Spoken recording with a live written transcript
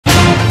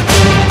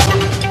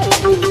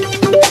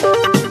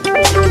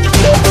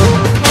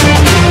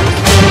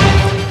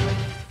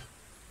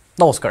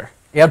নমস্কাৰ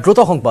এয়া দ্ৰুত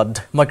সংবাদ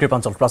মই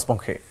কৃপাঞ্চল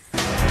ৰাজবংশী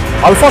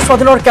আলফা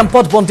স্বাধীনৰ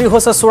কেম্পত বন্দী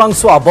হৈছে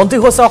চোৰাংচোৱা বন্দী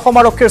হৈছে অসম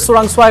আৰক্ষীৰ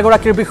চোৰাংচোৱা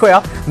এগৰাকীৰ বিষয়া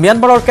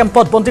মিয়ানমাৰৰ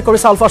কেম্পত বন্দী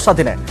কৰিছে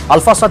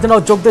আলফা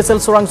স্বাধীনৰ যোগ দিছিল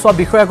চোৰাংচোৱা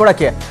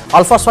বিষয়াগৰাকীয়ে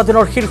আলফা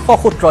স্বাধীনৰ শীৰ্ষ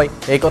সূত্ৰই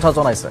এই কথা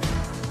জনাইছে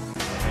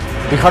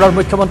বিহাৰৰ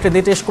মুখ্যমন্ত্ৰী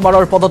নীতিশ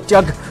কুমাৰৰ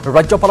পদত্যাগ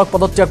ৰাজ্যপালক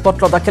পদত্যাগ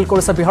পত্ৰ দাখিল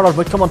কৰিছে বিহাৰৰ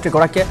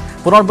মুখ্যমন্ত্ৰীগৰাকীয়ে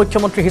পুনৰ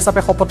মুখ্যমন্ত্ৰী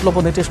হিচাপে শপত ল'ব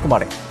নীতিশ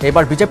কুমাৰে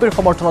এইবাৰ বিজেপিৰ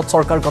সমৰ্থনত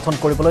চৰকাৰ গঠন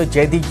কৰিবলৈ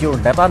জেডিইউৰ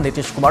নেতা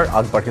নীতিশ কুমাৰ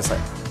আগবাঢ়িছে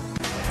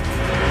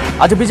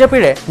আজি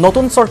বিজেপিৰে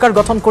নতুন চৰকাৰ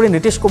গঠন কৰি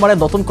নীতিশ কুমাৰে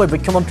নতুনকৈ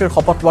মুখ্যমন্ত্ৰীৰ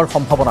শপত লোৱাৰ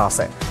সম্ভাৱনা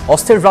আছে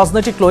অস্থিৰ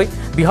ৰাজনীতিক লৈ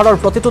বিহাৰৰ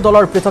প্ৰতিটো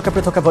দলৰ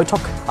পৃথকে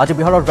বৈঠক আজি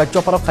বিহাৰৰ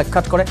ৰাজ্যপালক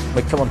সাক্ষাৎ কৰে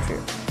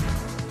মুখ্যমন্ত্ৰীয়ে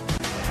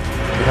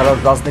বিহাৰৰ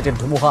ৰাজনীতিত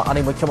ধুমুহা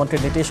আনি মুখ্যমন্ত্ৰী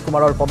নীতিশ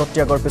কুমাৰৰ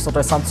পদত্যাগৰ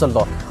পিছতে চাঞ্চল্য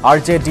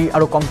আৰজেডি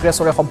আৰু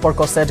কংগ্ৰেছৰে সম্পৰ্ক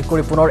ছেদ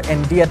কৰি পুনৰ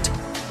এনডিএত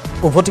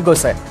উভতি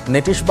গৈছে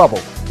নীতিশ বাবু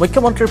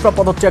মুখ্যমন্ত্ৰীৰ পৰা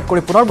পদত্যাগ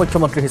কৰি পুনৰ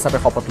মুখ্যমন্ত্ৰী হিচাপে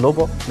শপত ল'ব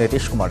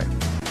নীতিশ কুমাৰে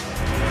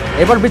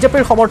এবাৰ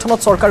বিজেপিৰ সমৰ্থনত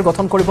চৰকাৰ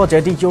গঠন কৰিব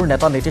জেডিইউৰ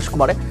নেতা নীতিশ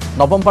কুমাৰে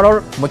নৱেম্বৰৰ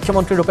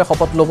মুখ্যমন্ত্ৰী ৰূপে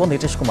শপত ল'ব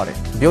নীতিশ কুমাৰে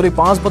বিয়লি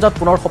 5 বজাত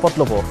পুনৰ শপত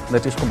ল'ব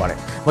নীতিশ কুমাৰে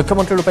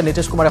মুখ্যমন্ত্ৰী ৰূপে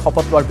নীতিশ কুমাৰে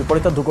শপত লোৱাৰ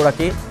বিপৰীতে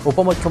দুগৰাকী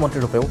উপমুখ্যমন্ত্ৰী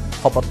ৰূপেও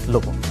শপত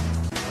ল'ব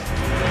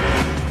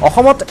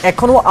অসমত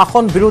এখনো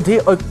আসন বিৰোধী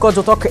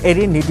ঐক্যজোঁটক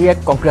এৰি নিদিয়ে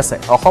কংগ্ৰেছে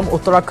অসম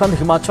উত্তৰাখণ্ড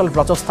হিমাচল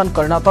ৰাজস্থান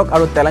কৰ্ণাটক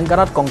আৰু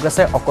তেলেংগানাত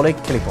কংগ্ৰেছে অকলেই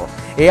খেলিব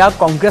এয়া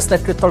কংগ্ৰেছ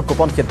নেতৃত্বৰ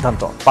গোপন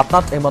সিদ্ধান্ত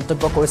পাটনাত এই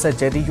মন্তব্য কৰিছে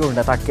জেডিইউৰ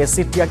নেতা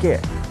কেচি ত্যাগীয়ে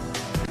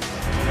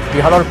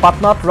বিহাৰৰ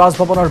পাটনাত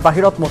ৰাজভৱনৰ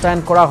বাহিৰত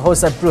মোতায়েন কৰা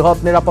হৈছে বৃহৎ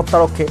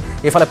নিৰাপত্তাৰক্ষী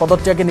ইফালে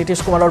পদত্যাগী নীতিশ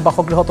কুমাৰৰ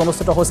বাসগৃহত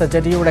অনুষ্ঠিত হৈছে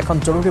জেডিইউৰ এখন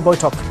জৰুৰী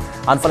বৈঠক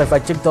আনফালে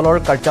ৰাজ্যিক দলৰ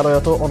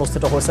কাৰ্যালয়তো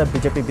অনুষ্ঠিত হৈছে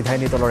বিজেপি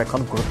বিধায়িনী দলৰ এখন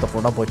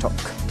গুৰুত্বপূৰ্ণ বৈঠক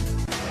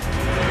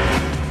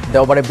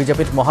দেওবাৰে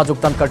বিজেপিত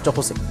মহাযোগদান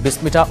কাৰ্যসূচী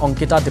বিস্মিতা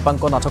অংকিতা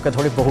দীপাংকৰ নাথকে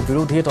ধৰি বহু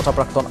বিৰোধী তথা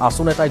প্ৰাক্তন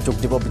আসু নেতাই যোগ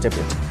দিব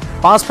বিজেপিত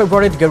 5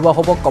 ফেব্ৰুৱাৰীত গেৰুৱা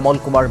হ'ব কমল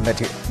কুমাৰ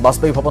মেধি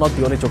বাজপেয়ী ভৱনত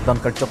বিয়লি যোগদান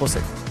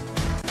কাৰ্যসূচী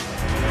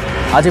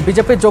আজি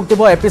বিজেপিত যোগ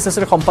দিব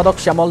এপিচিচিৰ সম্পাদক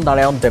শ্যামল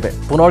নাৰায়ণ দেৱে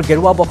পুনৰ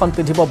গেৰুৱা বসন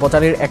পিন্ধিব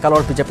বজাৰীৰ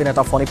একালৰ বিজেপি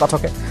নেতা ফণী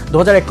পাঠকে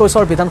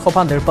 2021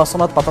 বিধানসভা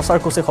নিৰ্বাচনত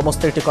পাটাচাৰকুচি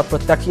সমষ্টিৰ টিকট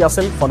প্ৰত্যাশী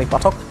আছিল ফণী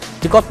পাঠক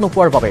টিকট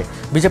নোপোৱাৰ বাবে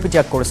বিজেপি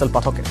ত্যাগ কৰিছিল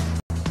পাঠকে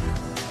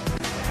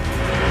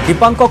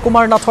দীপাংকৰ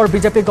কুমাৰ নাথৰ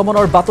বিজেপি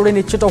গমনৰ বাতৰি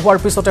নিশ্চিত হোৱাৰ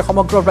পিছতে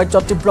সমগ্ৰ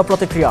ৰাজ্যত তীব্ৰ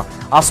প্ৰতিক্ৰিয়া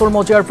আসুৰ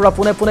মজিয়াৰ পৰা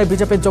পুনে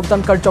বিজেপিত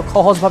যোগদান কাৰ্যক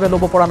সহজভাৱে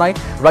ল'ব পৰা নাই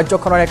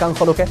ৰাজ্যখনৰ একাংশ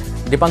লোকে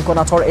দীপাংকৰ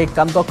নাথৰ এই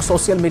কাণ্ডক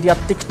ছ'চিয়েল মিডিয়াত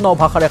তীক্ষ্ণ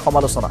ভাষাৰে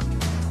সমালোচনা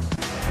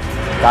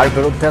তাৰ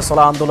বিৰুদ্ধে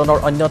চলা আন্দোলনৰ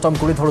অন্যতম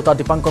গুৰি ধৰোতা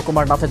দীপাংকৰ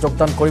কুমাৰ নাথে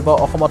যোগদান কৰিব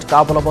অসমত কা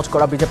বলবৎ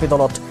কৰা বিজেপি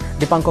দলত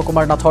দীপাংকৰ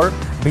কুমাৰ নাথৰ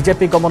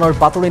বিজেপি গমনৰ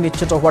বাতৰি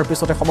নিশ্চিত হোৱাৰ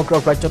পিছতে সমগ্ৰ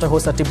ৰাজ্যতে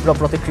হৈছে তীব্ৰ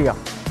প্ৰতিক্ৰিয়া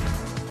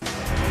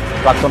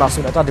প্ৰাক্তন আসু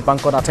নেতা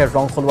দীপাংকৰ নাথে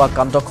ৰং সলোৱা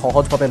কাণ্ডক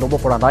সহজভাৱে ল'ব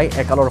পৰা নাই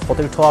একালৰ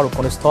সতীৰ্থ আৰু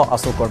কনিষ্ঠ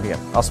আসু কৰ্মীয়ে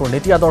আসুৰ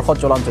নীতি আদৰ্শত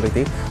জলাঞ্জলি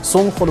দি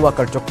চোং সলোৱা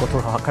কাৰ্যক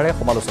কঠোৰ ভাষাৰে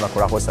সমালোচনা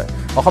কৰা হৈছে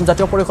অসম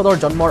জাতীয় পৰিষদৰ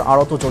জন্মৰ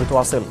আঁৰতো জড়িত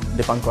আছিল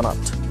দীপাংকৰ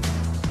নাথ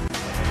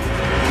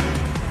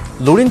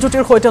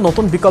লুৰিণজ্যোতিৰ সৈতে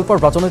নতুন বিকল্পৰ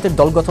ৰাজনৈতিক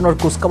দল গঠনৰ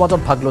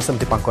কুচকাৱাজত ভাগ লৈছিল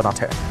দীপাংকৰ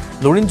নাথে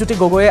লুৰিণজ্যোতি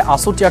গগৈয়ে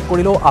আসু ত্যাগ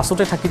কৰিলেও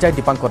আসুতে থাকি যায়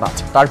দীপাংকৰ নাথ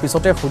তাৰ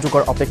পিছতে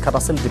সুযোগৰ অপেক্ষাত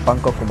আছিল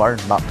দীপাংকৰ কুমাৰ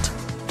নাথ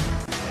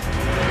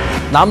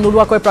নাম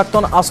নোলোৱাকৈ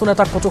প্ৰাক্তন আসু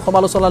নেতাক কটু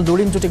সমালোচনা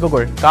লুৰিণজ্যোতি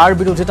গগৈৰ কাৰ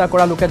বিৰোধিতা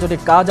কৰা লোকে যদি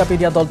কা জাপি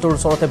দিয়া দলটোৰ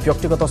ওচৰতে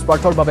ব্যক্তিগত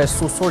স্বাৰ্থৰ বাবে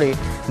চুচৰি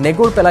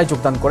নেগুৰ পেলাই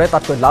যোগদান কৰে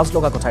তাতকৈ লাজ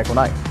লগা কথা একো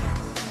নাই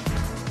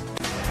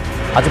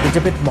আজি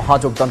বিজেপিত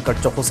মহাযোগদান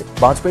কাৰ্যসূচী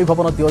বাজপেয়ী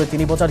ভৱনত বিয়লি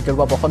 3 বজাত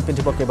গেৰুৱা বসন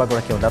পিন্ধিব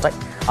কেইবাগৰাকীও নেতাই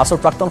আসুৰ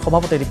প্ৰাক্তন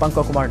সভাপতি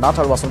দীপাংকৰ কুমাৰ নাথ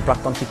আৰু আসুৰ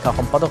প্ৰাক্তন শিক্ষা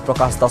সম্পাদক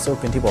প্ৰকাশ দাসেও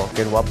পিন্ধিব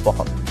গেৰুৱা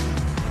বসন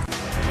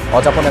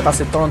অজাপ নেতা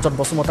চিত্তৰঞ্জন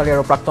বসুমতাৰী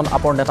আৰু প্ৰাক্তন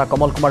আপৰ নেতা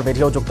কমল কুমাৰ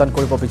মেধিয়েও যোগদান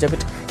কৰিব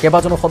বিজেপিত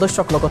কেইবাজনো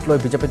সদস্যক লগত লৈ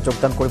বিজেপিত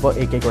যোগদান কৰিব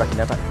এই কেইগৰাকী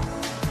নেতাই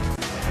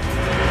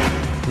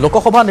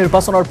লোকসভা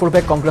নিৰ্বাচনৰ পূৰ্বে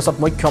কংগ্ৰেছত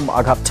মুখ্যম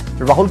আঘাত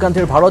ৰাহুল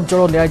গান্ধীৰ ভাৰত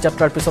জোড়ো ন্যায়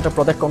যাত্ৰাৰ পিছতে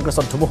প্ৰদেশ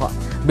কংগ্ৰেছত ধুমুহা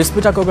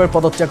বিস্মিতা গগৈৰ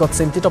পদত্যাগত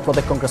চিন্তিত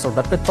প্ৰদেশ কংগ্ৰেছৰ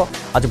নেতৃত্ব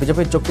আজি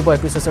বিজেপিত যোগ দিব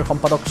এপিচিচিৰ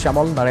সম্পাদক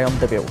শ্যামল নাৰায়ণ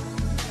দেৱেও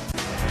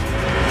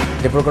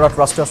ডিব্ৰুগড়ত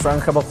ৰাষ্ট্ৰীয়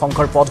স্বয়ংসেৱক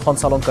সংঘৰ পদ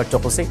সঞ্চালন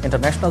কাৰ্যসূচী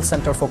ইণ্টাৰনেশ্যনেল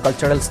চেণ্টাৰ ফৰ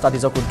কালচাৰেল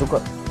ষ্টাডিজক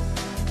উদ্যোগত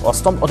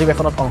অষ্টম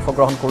অধিৱেশনত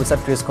অংশগ্ৰহণ কৰিছে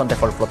 30খন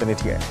দেশৰ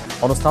প্ৰতিনিধিয়ে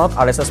অনুষ্ঠানত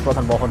আৰএছএছ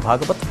প্ৰধান মোহন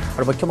ভাগৱত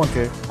আৰু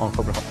মুখ্যমন্ত্ৰীৰ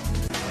অংশগ্ৰহণ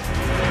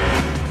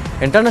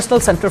ইণ্টাৰনেশ্যনেল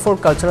চেণ্টাৰ ফৰ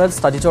কালচাৰেল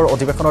ষ্টাডিজৰ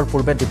অধিৱেশনৰ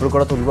পূৰ্বে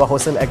ডিব্ৰুগড়ত উলিওৱা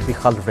হৈছিল এক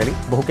বিশাল ৰেলী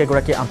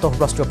বহুকেইগৰাকী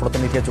আন্তঃৰাষ্ট্ৰীয়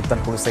প্ৰতিনিধিয়ে যোগদান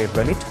কৰিছে এই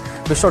ৰেলীত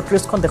বিশ্বৰ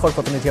 30খন দেশৰ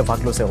প্ৰতিনিধিয়ে ভাগ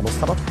লৈছে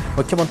অনুষ্ঠানত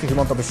মুখ্যমন্ত্ৰী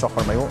হিমন্ত বিশ্ব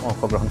শৰ্মায়ো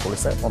অংশগ্ৰহণ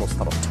কৰিছে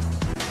অনুষ্ঠানত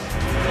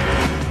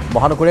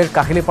মহানগৰীৰ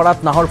কাহিলীপাৰাত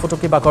নাহৰ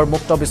ফুটুকী বাঘৰ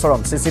মুক্ত বিচৰণ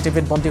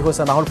চিচিটিভিত বন্দী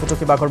হৈছে নাহৰ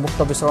ফুটুকী বাঘৰ মুক্ত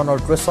বিচৰণৰ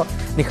দৃশ্য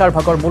নিশাৰ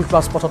ভাগৰ মূল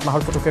ৰাজপথত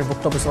নাহৰ ফুটুকীৰ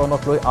মুক্ত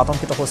বিচৰণক লৈ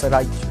আতংকিত হৈছে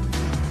ৰাজ্য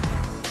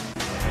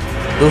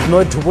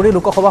দুধনৈত ধুবুৰী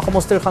লোকসভা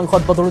সমষ্টিৰ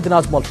সাংসদ বদৰুদ্দিন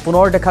আজমল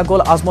পুনৰ দেখা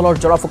গ'ল আজমলৰ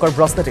জৰাফুকাৰ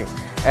ৰাজনীতি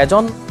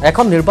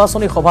এখন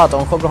নিৰ্বাচনী সভাত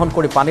অংশগ্ৰহণ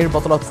কৰি পানীৰ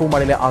বটলত ফু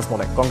মাৰিলে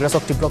আজমলে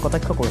কংগ্ৰেছক তীব্ৰ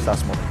কটাক্ষ কৰিছে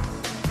আজমলে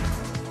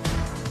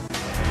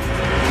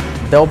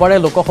দেওবাৰে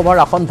লোকসভাৰ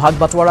আসন ভাগ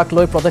বাটোৱাৰাক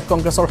লৈ প্ৰদেশ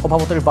কংগ্ৰেছৰ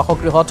সভাপতিৰ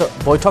বাসগৃহত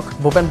বৈঠক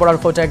ভূপেন বৰাৰ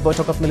সৈতে এক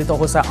বৈঠকত মিলিত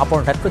হৈছে আপৰ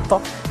নেতৃত্ব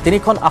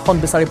 3খন আসন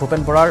বিচাৰি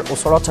ভূপেন বৰাৰ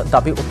ওচৰত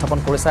দাবী উত্থাপন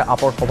কৰিছে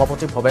আপৰ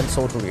সভাপতি ভৱেন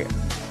চৌধুৰীয়ে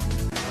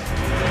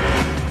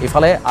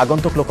ইফালে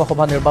আগন্তুক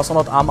লোকসভা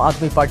নিৰ্বাচনত আম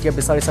আদমি পাৰ্টিয়ে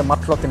বিচাৰিছে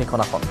মাত্ৰ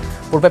 3খন আসন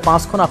পূৰ্বে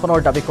 5খন আসনৰ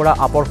দাবী কৰা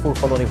আপৰ সুৰ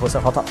সলনি হৈছে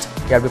হঠাৎ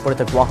ইয়াৰ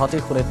বিপৰীতে গুৱাহাটী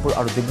শোণিতপুৰ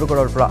আৰু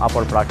ডিব্ৰুগড়ৰ পৰা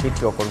আপৰ প্ৰাৰ্থী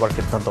থিয় কৰোৱাৰ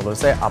সিদ্ধান্ত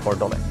লৈছে আপৰ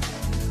দলে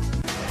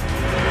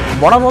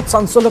মৰাণত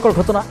চাঞ্চল্যকৰ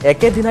ঘটনা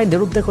একেদিনাই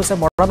নিৰুদ্দেশ হৈছে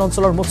মৰাণ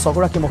অঞ্চলৰ মুঠ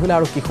 6গৰাকী মহিলা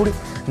আৰু কিশোৰী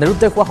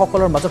নিৰুদ্দেশ হোৱা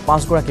সকলৰ মাজত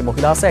 5গৰাকী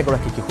মহিলা আছে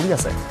এগৰাকী কিশোৰী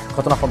আছে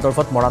ঘটনা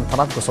সন্দৰ্ভত মৰাণ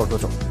থানাত গোচৰ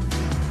ৰুজু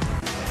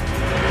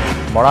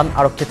মৰাণ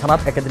আৰক্ষী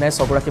থানাত একেদিনাই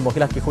 6গৰাকী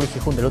মহিলা কিশোৰী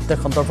শিশু নিৰুদ্দেশ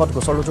সন্দৰ্ভত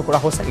গোচৰ ৰুজু কৰা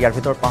হৈছে ইয়াৰ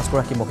ভিতৰত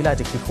 5গৰাকী মহিলা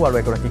এটি শিশু আৰু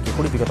এগৰাকী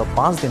কিশোৰী বিগত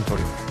 5 দিন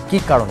ধৰি কি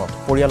কাৰণত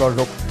পৰিয়ালৰ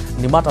লোক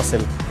নিমাত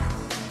আছিল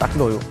তাক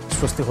লৈ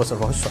সৃষ্টি হৈছে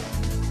ৰহস্য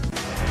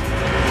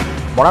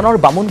মৰাণৰ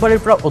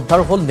বামুণবাৰীৰ পৰা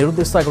উদ্ধাৰ হ'ল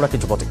নিৰুদ্দিষ্ট এগৰাকী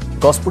যুৱতী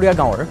গছপুৰীয়া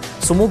গাঁৱৰ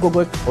চুমু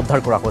গগৈক উদ্ধাৰ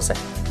কৰা হৈছে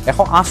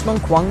 108 নং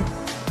খুৱাং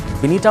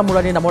বিনিতা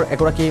মুৰানী নামৰ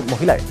এগৰাকী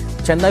মহিলাই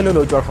চেন্নাইলৈ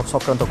লৈ যোৱাৰ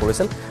চক্ৰান্ত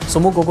কৰিছিল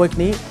চুমু গগৈক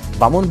নি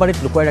বামুণবাৰীত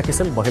লুকুৱাই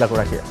ৰাখিছিল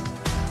মহিলাগৰাকীয়ে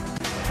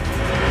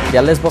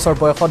 42 বছৰ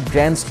বয়সত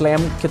গ্ৰেণ্ড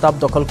স্লেম কিতাপ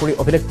দখল কৰি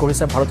অভিলেখ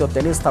কৰিছে ভাৰতীয়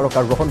টেনিছ তাৰকা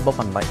ৰোহন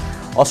বোপান্নাই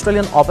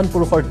অষ্ট্ৰেলিয়ান অপেন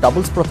পুৰুষৰ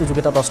ডাবলছ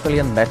প্ৰতিযোগিতাত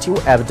অষ্ট্ৰেলিয়ান মেথিউ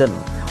এবডেন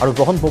আৰু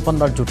ৰোহন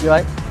বোপান্নাৰ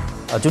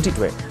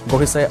জুটিটোৱে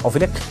গঢ়িছে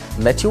অভিলেখ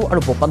মেথিউ আৰু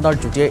বোপান্নাৰ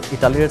জুটিয়ে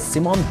ইটালীৰ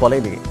সিমন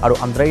বলেলি আৰু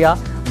আন্দ্ৰেয়া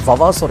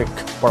ভাভাছৰিক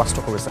পৰাস্ত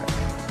কৰিছে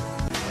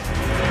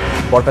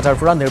বৰপেটাৰ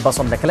পৰা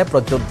নিৰ্বাচন নেখেলে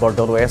প্ৰদ্যুৎ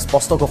বৰদলৈয়ে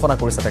স্পষ্ট ঘোষণা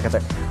কৰিছে তেখেতে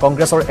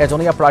কংগ্ৰেছৰ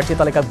এজনীয়া প্ৰাৰ্থী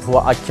তালিকাক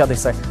ভুৱা আখ্যা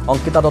দিছে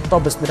অংকিতা দত্ত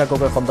বিস্মিতা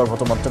গগৈ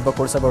সন্দৰ্ভতো মন্তব্য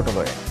কৰিছে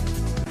বৰদলৈয়ে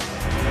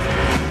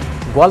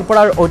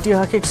গোৱালপাৰাৰ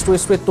ঐতিহাসিক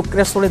শ্ৰী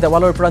টুক্ৰেশ্বৰী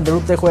দেৱালৰ পৰা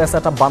নিৰুদ্দেশ হৈ আছে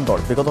এটা বান্দৰ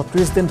বিগত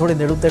 30 দিন ধৰি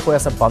নিৰুদ্দেশ হৈ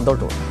আছে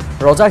বান্দৰটো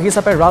ৰজা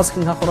হিচাপে ৰাজ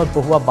সিংহাসনত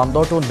বহুৱা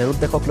বান্দৰটো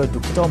নিৰুদ্দেশক লৈ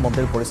দুখিত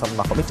মন্দিৰ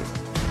পৰিচালনা সমিতি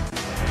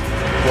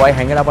পুৱাই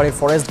হেঙেৰাবাৰী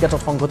ফৰেষ্ট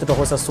গেটত সংঘটিত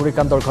হৈছে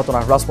চুৰিকাণ্ডৰ ঘটনা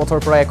ৰাজপথৰ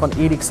পৰা এখন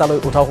ই-ৰিক্সালৈ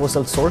উঠা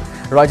হৈছিল চোৰ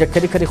ৰাইজে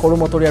খেদি খেদি সৰু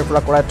মটৰীয়াৰ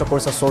পৰা কৰায়ত্ব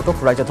কৰিছে চোৰটোক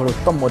ৰাইজে ধৰি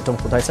উত্তম মধ্যম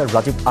সোধাইছে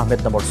ৰাজীৱ আহমেদ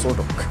নামৰ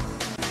চোৰটোক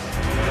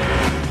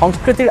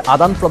সংস্কৃতিৰ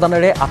আদান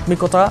প্ৰদানেৰে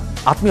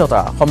আত্মীয়তা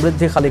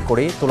সমৃদ্ধিশালী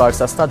কৰি তোলাৰ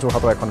চেষ্টা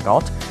যোৰহাটৰ এখন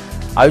গাঁৱত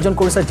আয়োজন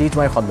কৰিছে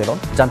জি20 সন্মিলন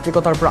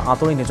যান্ত্ৰিকতাৰ পৰা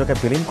আঁতৰি নিজকে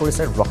বিলীন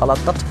কৰিছে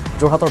ৰখালাট্টাত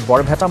যোৰহাটৰ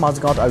বৰভেটা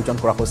মাজগাঁৱত আয়োজন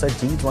কৰা হৈছে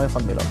জি20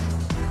 সন্মিলন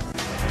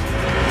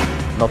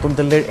নতুন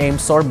দিল্লীৰ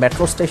এইমছৰ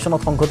মেট্ৰ'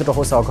 ষ্টেচনত সংঘটিত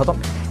হৈছে অঘটন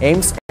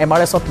এইমছ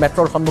এমআৰএছত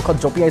মেট্ৰ'ৰ সন্মুখত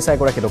জঁপিয়াইছে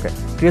এগৰাকী লোকে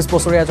 30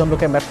 বছৰীয়া এজন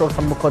লোকে মেট্ৰ'ৰ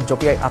সন্মুখত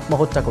জঁপিয়াই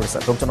আত্মহত্যা কৰিছে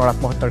লোকজনৰ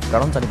আত্মহত্যাৰ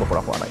কাৰণ জানিব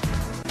পৰা হোৱা নাই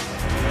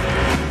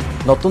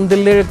নতুন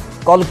দিল্লীৰ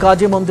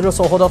কলকাজি মন্দিৰৰ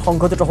চৌহদত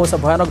সংঘটিত হৈছে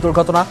ভয়ানক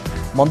দুৰ্ঘটনা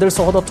মন্দিৰ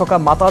চৌহদত থকা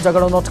মাতা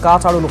জাগৰণত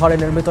কাঠ আৰু লোহাৰে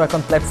নিৰ্মিত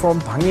এখন প্লেটফৰ্ম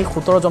ভাঙি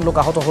 17 জন লোক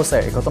আহত হৈছে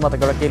এই ঘটনাত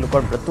এগৰাকী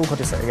লোকৰ মৃত্যু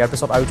ঘটিছে ইয়াৰ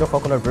পিছত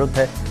আয়োজকসকলৰ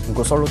বিৰুদ্ধে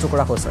গোচৰ ৰুজু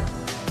কৰা হৈছে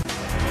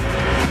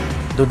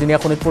দুদিনীয়া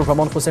শোণিতপুৰ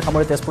ভ্ৰমণসূচী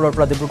সামৰি তেজপুৰৰ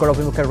পৰা ডিব্ৰুগড়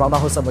অভিমুখে ৰাওনা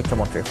হৈছে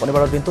মুখ্যমন্ত্ৰী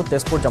শনিবাৰৰ দিনটোত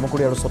তেজপুৰ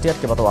জামুগুৰি আৰু চতিয়াত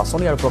কেইবাটাও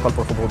আঁচনি আৰু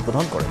প্ৰকল্পৰ শুভ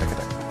উদ্বোধন কৰে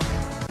তেখেতে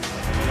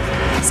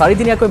 4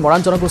 দিনীয়াকৈ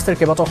মৰাণ জনগোষ্ঠীৰ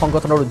কেইবাটাও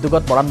সংগঠনৰ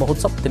উদ্যোগত মৰাণ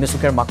মহোৎসৱ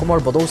তিনিচুকীয়াৰ মাকুমৰ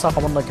বদৌচা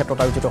সমন্বয় ক্ষেত্ৰত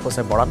আয়োজিত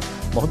হৈছে মৰাণ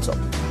মহোৎসৱ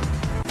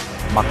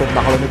মাকুম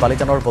নাহৰণি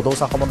বালিজানৰ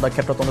বদৌচা সমন্বয়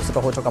ক্ষেত্ৰত অনুষ্ঠিত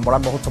হৈ থকা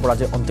মৰাণ মহোৎসৱৰ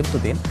আজি অন্তিমটো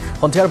দিন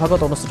সন্ধিয়াৰ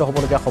ভাগত অনুষ্ঠিত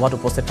হ'বলগীয়া সভাত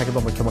উপস্থিত থাকিব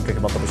মুখ্যমন্ত্ৰী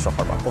হিমন্ত বিশ্ব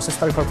শৰ্মা 25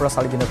 তাৰিখৰ পৰা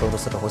 4 দিনলৈ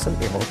অনুষ্ঠিত হৈছিল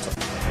এই মহোৎসৱ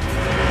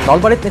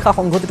নলবাৰীত নিশা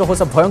সংঘটিত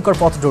হৈছে ভয়ংকৰ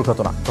পথ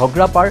দুৰ্ঘটনা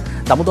ঘগ্ৰাপাৰ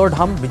দামোদৰ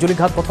ধাম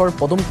বিজুলীঘাট পথৰ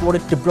পদুম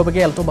কুঁৱৰীত তীব্ৰবেগী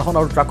এল্টো বাহন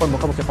আৰু ট্ৰাকৰ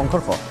মুখামুখি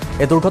সংঘৰ্ষ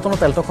এই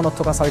দুৰ্ঘটনাত এল্টোখনত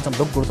থকা 4জন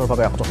লোক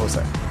গুৰুতৰভাৱে আহত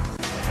হৈছে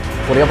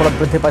কলিয়াবৰত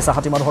বৃদ্ধি পাইছে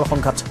হাতী মানুহৰ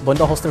সংঘাত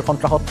বন্যহস্তীৰ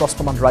সন্ত্ৰাসত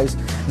ত্ৰস্তমান ৰাইজ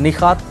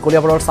নিশাত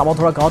কলিয়াবৰৰ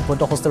চামধৰা গাঁৱত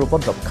বন্যহস্তীৰ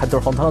উপদ্ৰৱ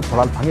খাদ্যৰ সন্ধানত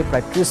ভঁৰাল ভাঙি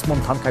প্ৰায় 30 মন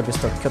ধান খাই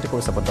বিস্তৰ ক্ষতি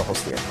কৰিছে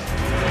বন্যহস্তীয়ে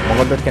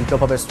মঙলদৈত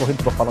কেন্দ্ৰীয়ভাৱে শ্বহীদ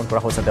দিৱস পালন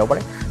কৰা হৈছে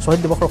দেওবাৰে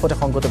শ্বহীদ দিৱসৰ সৈতে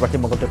সংগতি ৰাখি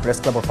মঙলদৈ প্ৰেছ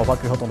ক্লাবৰ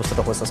সভাগৃহত অনুষ্ঠিত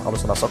হৈছে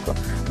আলোচনা চক্ৰ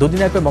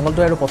দুদিনীয়াকৈ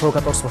মঙলদৈ আৰু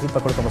পথৰুঘাটৰ শ্বহীদ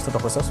বাকৰিত অনুষ্ঠিত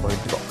হৈছে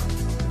শ্বহীদ দিৱস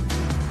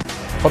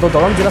সদৌ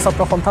দৰং জিলা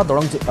ছাত্ৰ সন্থা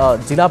দৰং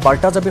জিলা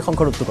বাৰ্তাজাবী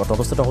সংঘৰ উদ্যোগত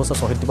অনুষ্ঠিত হৈছে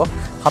শ্বহীদ দিৱস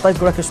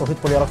 27গৰাকী শ্বহীদ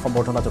পৰিয়ালক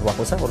সম্বৰ্ধনা জনোৱা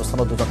হৈছে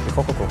অনুষ্ঠানত 2জন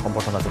কৃষককো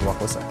সম্বৰ্ধনা জনোৱা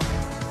হৈছে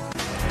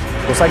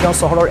গোসাইগাঁও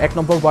চহৰৰ 1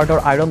 নম্বৰ ৱাৰ্ডৰ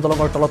আইৰণ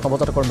দলঙৰ তলত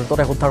নৱজাতকৰ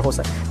মৃতদেহ উদ্ধাৰ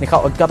হৈছে নিশা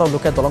অজ্ঞাত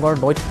লোকে দলঙৰ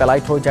নৈত পেলাই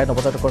থৈ যায়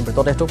নৱজাতকৰ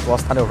মৃতদেহটো পুৱা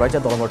স্থানীয় ৰাইজে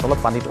দলঙৰ তলত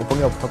পানীত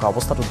উপঙি থকা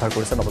অৱস্থাত উদ্ধাৰ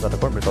কৰিছে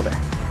নৱজাতকৰ মৃতদেহ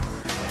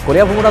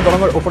কলিয়াভোমোৰা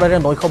দলঙৰ ওপৰেৰে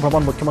নৈশ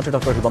ভ্ৰমণ মুখ্যমন্ত্ৰী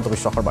ডক্টৰ হিমন্ত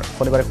বিশ্ব শৰ্মাৰ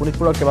শনিবাৰে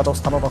শোণিতপুৰৰ কেইবাটাও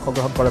স্থানত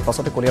অংশগ্ৰহণ কৰাৰ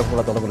পাছতে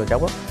কলিয়াভোমোৰা দলঙলৈ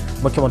যাব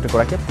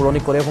মুখ্যমন্ত্ৰীগৰাকীয়ে পুৰণি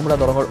কলিয়াভোমোৰা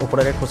দলঙৰ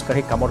ওপৰেৰে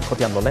খোজকাঢ়ি কামৰ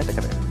খতিয়ান ল'লে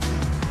তেখেতে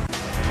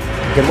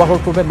গেৰুৱা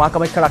হোৱাৰ পূৰ্বে মা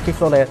কামাখ্যাৰ আশীষ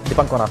ল'লে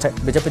দীপাংকৰ নাথে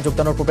বিজেপি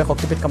যোগদানৰ পূৰ্বে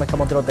শক্তিপীঠ কামাখ্যা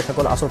মন্দিৰত দেখা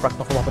গ'ল আছুৰ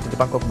প্ৰাক্তন সভাপতি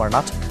দীপাংকৰ কুমাৰ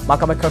নাথ মা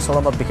কামাখ্যাৰ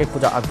চৰণত বিশেষ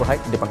পূজা আগবঢ়ায়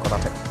দীপাংকৰ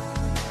নাথে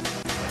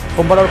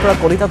সোমবাৰৰ পৰা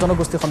কলিতা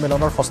জনগোষ্ঠী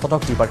সন্মিলনৰ 6ম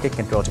দ্বিবাৰ্ষিক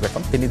কেন্দ্ৰীয়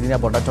অধিৱেশন 3দিনীয়া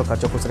বৰ্ণাঢ্য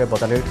কাৰ্যসূচীৰে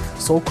বজালিৰ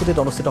চৌখুটিত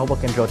অনুষ্ঠিত হ'ব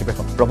কেন্দ্ৰীয়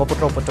অধিৱেশন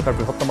ব্ৰহ্মপুত্ৰ উপত্যকাৰ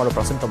বৃহত্তম আৰু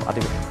প্ৰাচীনতম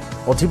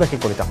অধিবাসী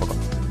কলিতাসকল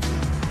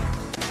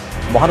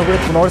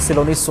মহানগৰীত পুনৰ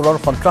চিলনী চোৰৰ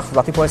সন্ত্ৰাস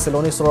ৰাতিপুৱাই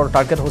চিলনী চোৰৰ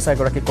টাৰ্গেট হৈছে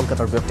এগৰাকী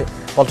কলকাতাৰ ব্যক্তি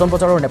পল্টন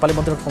বজাৰৰ নেপালী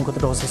মন্দিৰত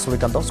সংঘটিত হৈছে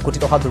চুৰিকাণ্ড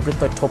স্কুটিত অহা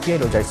দুৰ্বৃত্তই থপিয়াই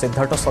লৈ যায়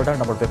সিদ্ধাৰ্থ চৰ্দাৰ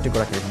নামৰ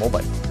ব্যক্তিগৰাকীৰ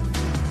মোবাইল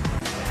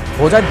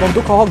হোজাইত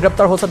বন্দুকসহ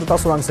গ্ৰেপ্তাৰ হৈছে 2টা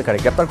চোৰাং চিকাৰী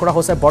গ্ৰেপ্তাৰ কৰা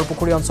হৈছে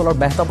বৰপুখুৰী অঞ্চলৰ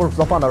মেহতাবুৰ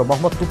প্ৰপান আৰু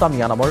মহম্মদ তুতা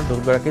মিয়া নামৰ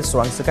 2গৰাকী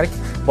চোৰাং চিকাৰীক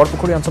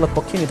বৰপুখুৰী অঞ্চলত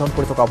পক্ষী নিধন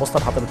কৰি থকা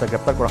অৱস্থাত হাতে দুটা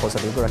গ্ৰেপ্তাৰ কৰা হৈছে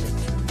 2গৰাকীক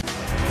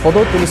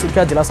সদৌ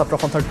তিনিচুকীয়া জিলা ছাত্ৰ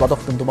সন্থাৰ দ্বাদশ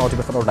ডুমডুমা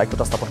অধিৱেশনৰ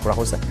দায়িত্বতা স্থাপন কৰা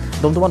হৈছে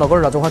ডুমডুমা নগৰ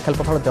ৰাজহুৱা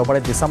খেলপথাৰত দেওবাৰে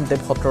দিছাম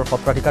দেৱ সত্ৰৰ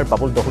সত্ৰাধিকাৰ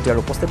বাবুল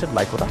দহোটীয়াৰ উপস্থিতিত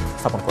দায়িত্বতা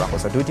স্থাপন কৰা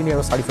হৈছে 2, 3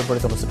 আৰু 4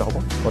 ফেব্ৰুৱাৰীত অনুষ্ঠিত হ'ব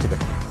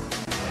অধিৱেশন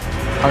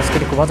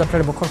সাংস্কৃতিক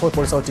শোভাযাত্ৰাৰে মুখৰ হৈ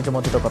পৰিছে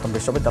ঐতিহ্যমণ্ডিত কটন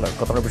বিশ্ববিদ্যালয়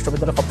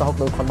সপ্তাহক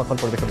লৈ উখল-মাখল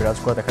পৰিৱেশ বিৰাজ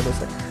কৰা দেখা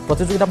গৈছে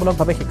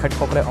প্ৰতিযোগিতামূলকভাৱে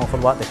শিক্ষাৰ্থীসকলে অংশ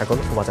লোৱা দেখা গ'ল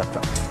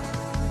শোভাযাত্ৰা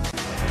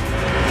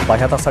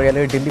বাইহাটা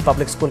চাৰিআলিৰ দিল্লী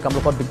পাব্লিক স্কুল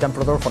কামৰূপত বিজ্ঞান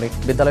প্ৰদৰ্শনী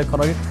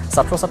বিদ্যালয়খনৰ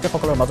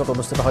ছাত্ৰ-ছাত্ৰীসকলৰ মাজত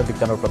অনুষ্ঠিত হয়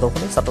বিজ্ঞানৰ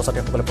প্ৰদৰ্শনী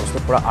ছাত্ৰ-ছাত্ৰীসকলে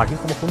প্ৰস্তুত কৰা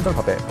আৰ্হিসমূহ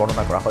সুন্দৰভাৱে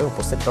বৰ্ণনা কৰা হয়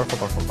উপস্থিত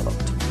দৰ্শকসকলত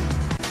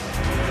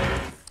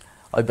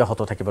অব্যাহত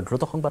থাকিব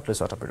দ্ৰুত সংবাদ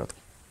লৈছো এটা বিৰতি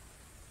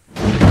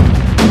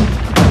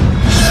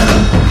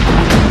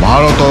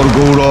ভাৰতৰ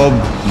গৌৰৱ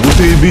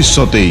গোটেই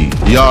বিশ্বতেই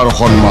ইয়াৰ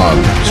সন্মান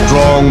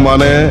ষ্ট্ৰং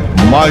মানে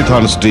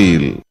মাইথান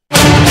ষ্টীল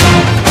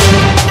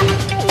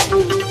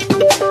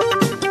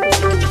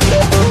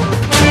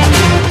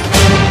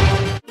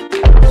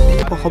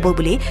হ'ব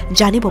বুলি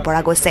জানিব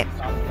পৰা গৈছে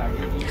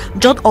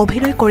য'ত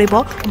অভিনয় কৰিব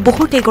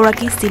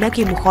বহুকেইগৰাকী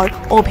চিনাকি মুখৰ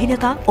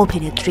অভিনেতা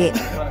অভিনেত্ৰীয়ে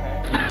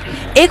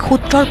এক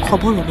সূত্ৰৰ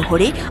খবৰ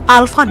অনুসৰি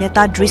আলফা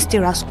নেতা দৃষ্টি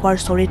ৰাজখোৱাৰ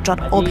চৰিত্ৰত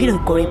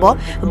অভিনয় কৰিব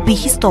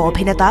বিশিষ্ট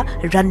অভিনেতা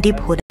ৰন্দীপ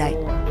হুদাই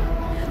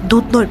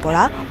দুধনৈৰ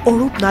পৰা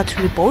Arup Nath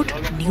report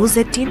news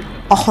 18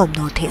 Assam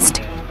north east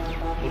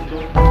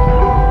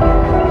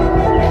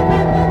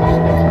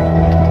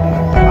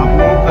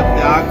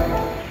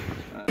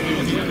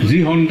যি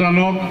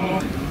সন্তানক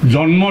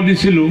জন্ম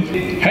দিছিলোঁ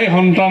সেই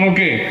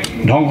সন্তানকে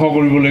ধ্বংস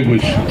কৰিবলৈ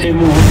গৈছোঁ এই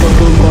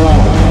মুহূৰ্তটোৰ পৰা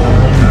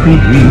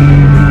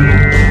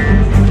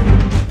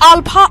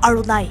আলফা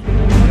আৰু নাই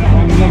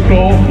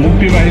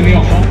মুক্তি বাহিনী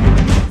অসম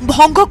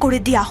ভংগ কৰি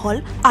দিয়া হ'ল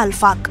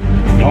আলফাক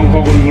ধ্বংস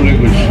কৰিবলৈ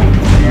গৈছোঁ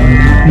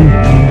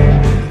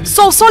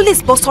 ৪৪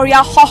 বছৰীয়া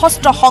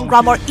সহস্ৰ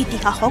সংগ্ৰামৰ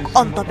ইতিহাসক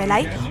অন্ত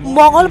পেলাই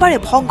মঙলবাৰে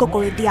ভংগ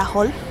কৰি দিয়া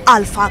হ'ল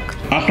আলফাক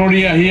আঁতৰি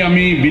আহি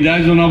আমি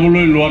বিদায়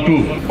জনাবলৈ লোৱাটো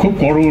খুব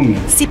কৰুণ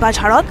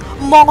চিপাঝাৰত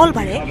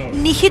মঙলবাৰে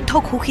নিষিদ্ধ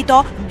ঘোষিত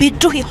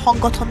বিদ্ৰোহী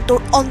সংগঠনটোৰ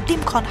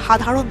অন্তিমখন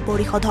সাধাৰণ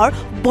পৰিষদৰ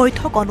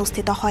বৈঠক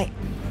অনুষ্ঠিত হয়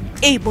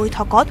এই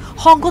বৈঠকত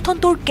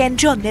সংগঠনটোৰ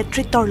কেন্দ্ৰীয়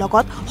নেতৃত্বৰ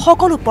লগত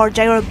সকলো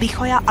পৰ্যায়ৰ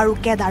বিষয়া আৰু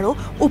কেডাৰো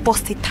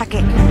উপস্থিত থাকে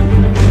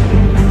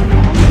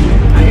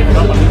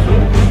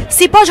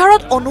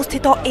চিপাঝাৰত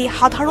অনুষ্ঠিত এই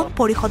সাধাৰণ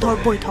পৰিষদৰ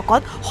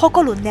বৈঠকত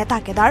সকলো নেতা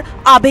কেডাৰ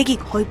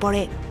আৱেগিক হৈ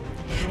পৰে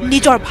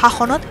নিজৰ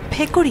ভাষণত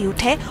ফেকুৰি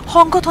উঠে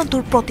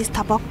সংগঠনটোৰ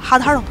প্ৰতিষ্ঠাপক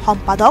সাধাৰণ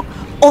সম্পাদক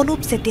অনুপ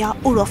চেতিয়া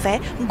উৰফে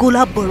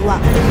গোলাপ বৰুৱা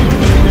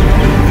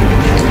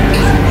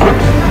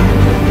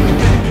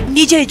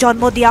নিজেই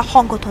জন্ম দিয়া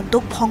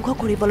সংগঠনটোক ভংগ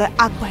কৰিবলৈ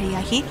আগবাঢ়ি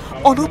আহি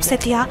অনুপ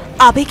চেতিয়া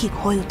আৱেগিক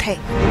হৈ উঠে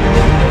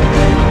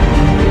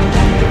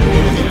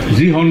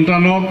যি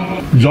সন্তানক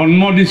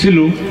জন্ম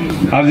দিছিলোঁ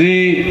আজি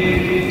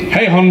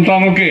সেই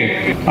সন্তানকে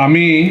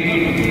আমি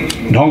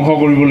ধ্বংস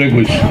কৰিবলৈ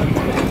গৈছোঁ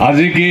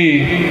আজি কি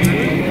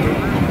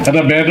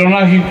এটা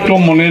বেদনাযুক্ত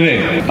মনেৰে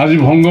আজি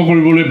ভংগ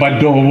কৰিবলৈ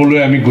বাধ্য হ'বলৈ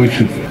আমি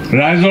গৈছোঁ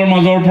ৰাইজৰ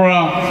মাজৰ পৰা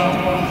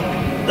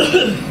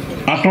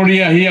আঁতৰি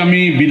আহি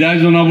আমি বিদায়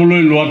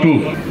জনাবলৈ লোৱাটো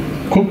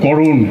খুব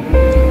কৰুণ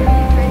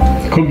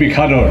খুব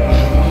বিষাদৰ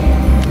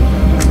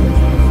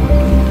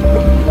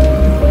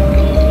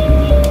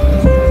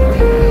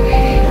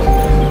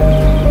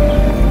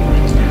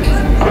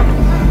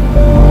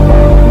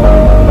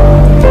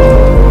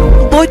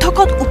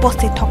বৈঠকত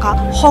উপস্থিত থকা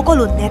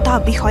সকলো নেতা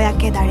বিষয়া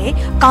কেডাৰে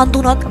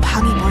কান্দোনত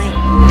ভাঙি পৰে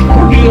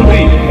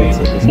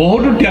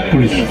বহুতো ত্যাগ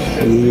কৰিছোঁ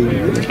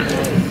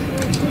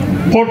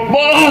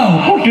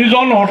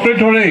প্ৰতিজন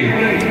হতৈথৰে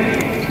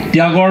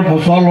ত্যাগৰ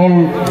ফচল হ'ল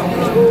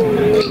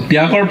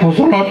ত্যাগৰ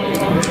ফচলত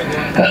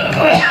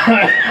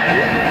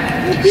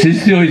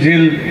সৃষ্টি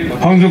হৈছিল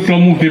সংযুক্ত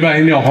মুক্তি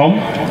বাহিনী অসম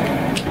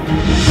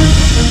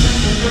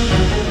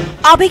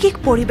আৱেগিক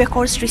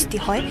পৰিৱেশৰ সৃষ্টি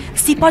হয়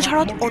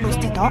চিপাঝাৰত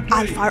অনুষ্ঠিত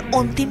আলফাৰ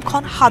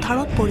অন্তিমখন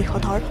সাধাৰণ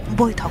পৰিষদৰ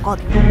বৈঠকত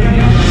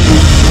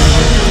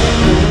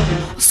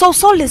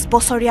 ৪৪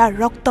 বছৰীয়া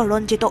ৰক্ত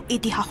ৰঞ্জিত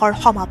ইতিহাসৰ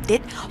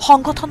সমাপ্তিত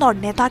সংগঠনৰ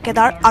নেতা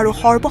কেডাৰ আৰু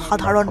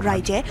সৰ্বসাধাৰণ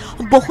ৰাইজে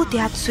বহু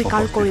ত্যাগ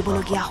স্বীকাৰ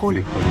কৰিবলগীয়া হ'ল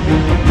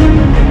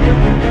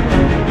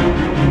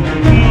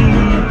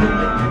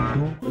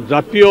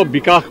জাতীয়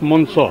বিকাশ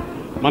মঞ্চ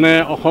মানে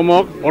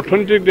অসমক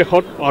অৰ্থনৈতিক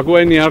দিশত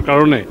আগুৱাই নিয়াৰ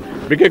কাৰণে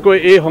বিশেষকৈ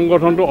এই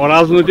সংগঠনটো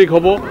অৰাজনৈতিক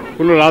হ'ব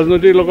কোনো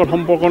ৰাজনৈতিক লগত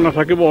সম্পৰ্ক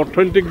নাথাকিব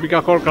অৰ্থনৈতিক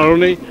বিকাশৰ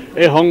কাৰণেই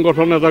এই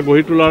সংগঠন এটা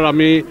গঢ়ি তোলাৰ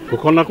আমি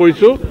ঘোষণা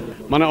কৰিছোঁ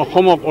মানে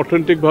অসমক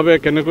অৰ্থনৈতিকভাৱে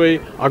কেনেকৈ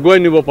আগুৱাই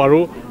নিব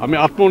পাৰোঁ আমি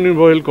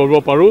আত্মনিৰ্ভৰশীল কৰিব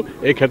পাৰোঁ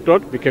এই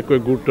ক্ষেত্ৰত বিশেষকৈ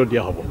গুৰুত্ব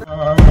দিয়া হ'ব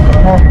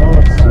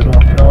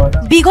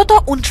বিগত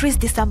 ২৯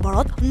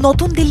 ডিচেম্বৰত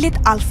নতুন দিল্লীত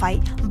আলফাই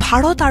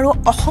ভাৰত আৰু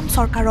অসম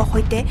চৰকাৰৰ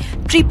সৈতে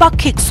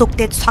ত্ৰিপাক্ষিক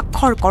চুক্তিত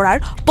স্বাক্ষৰ কৰাৰ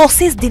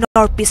 ২৫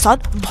 দিনৰ পিছত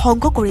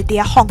ভংগ কৰি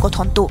দিয়া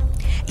সংগঠনটো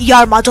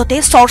ইয়াৰ মাজতে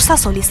চৰ্চা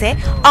চলিছে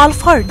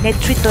আলফাৰ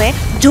নেতৃত্বই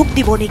যোগ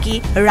দিব নেকি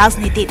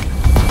ৰাজনীতিত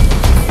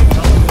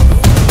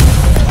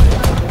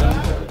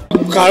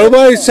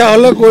কাৰোবাৰ ইচ্ছা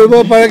হ'লে কৰিব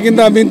পাৰে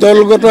কিন্তু আমি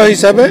দলগত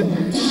হিচাপে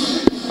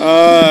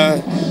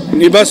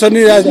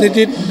নিৰ্বাচনী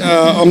ৰাজনীতিত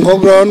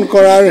অংশগ্ৰহণ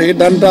কৰাৰ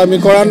সিদ্ধান্ত আমি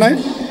কৰা নাই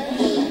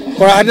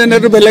কৰাহেঁতেন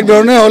এইটো বেলেগ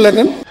ধৰণে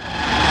হ'লহেঁতেন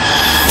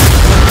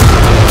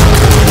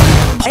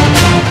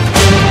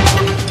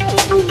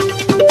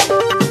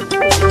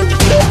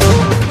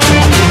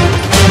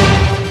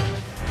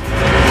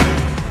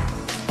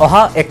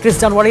অহা 31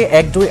 জানুৱাৰী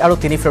 1, 2 আৰু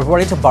 3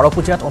 ফেব্ৰুৱাৰীত 12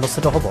 পূজাত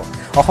অনুষ্ঠিত হ'ব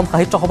অসম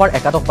সাহিত্য সভাৰ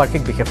একাদশ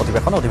বাৰ্ষিক বিশেষ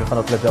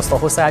অধিৱেশনত লৈ ব্যস্ত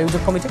হৈছে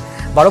আয়োজক কমিটি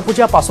 12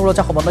 পূজা 5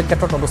 ৰজা সমন্বয়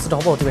ক্ষেত্ৰত অনুষ্ঠিত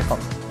হ'ব অধিৱেশন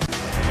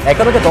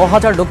একেলগে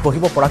 10,000 লোক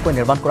বহিব পৰাকৈ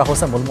নিৰ্মাণ কৰা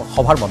হৈছে মূল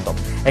সভাৰ মণ্ডপ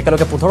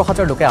একেলগে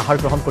 15,000 লোকে আহাৰ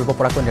গ্ৰহণ কৰিব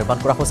পৰাকৈ নিৰ্মাণ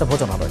কৰা হৈছে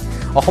ভোজনালয়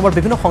অসমৰ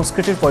বিভিন্ন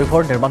সংস্কৃতিৰ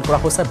পৰিভৰ নিৰ্মাণ কৰা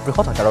হৈছে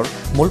বৃহৎ আকাৰৰ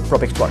মূল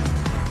প্ৰৱেশদ্বাৰ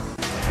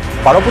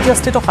 12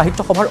 পূজাস্থিত সাহিত্য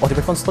সভাৰ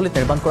অধিৱেশনস্থলীত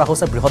নিৰ্মাণ কৰা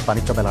হৈছে বৃহৎ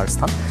বাণিজ্য মেলাৰ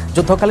স্থান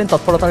যুদ্ধকালীন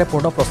তৎপৰতাৰে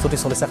পূৰ্ণ প্ৰস্তুতি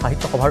চলিছে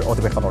সাহিত্য সভাৰ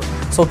অধিৱেশনৰ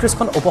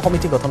 34খন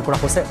উপসমিতি গঠন কৰা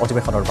হৈছে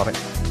অধিৱেশনৰ বাবে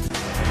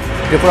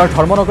ত্ৰিপুৰাৰ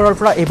ধৰ্মনগৰৰ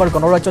পৰা এইবাৰ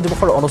গণৰাজ্য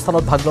দিৱসৰ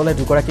অনুষ্ঠানত ভাগ ল'লে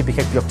দুগৰাকী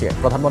বিশেষ ব্যক্তিয়ে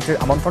প্ৰধানমন্ত্ৰীৰ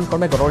আমন্ত্ৰণ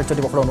ক্ৰমে গণৰাজ্য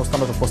দিৱসৰ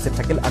অনুষ্ঠানত উপস্থিত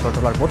থাকিল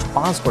আগৰতলাৰ মুঠ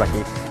 5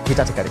 গৰাকী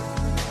হিতাধিকাৰী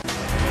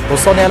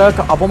উচ্চ ন্যায়ালয়ক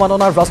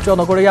অৱমাননাৰ ৰাষ্ট্ৰীয়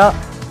নগৰীয়া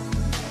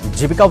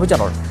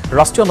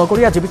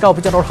জীৱিকা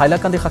অভিযানৰ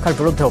হাইলাকান্দি শাখাৰ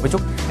বিৰুদ্ধে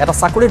অভিযোগ এটা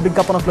চাকৰিৰ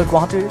বিজ্ঞাপনক লৈ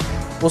গুৱাহাটীৰ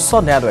উচ্চ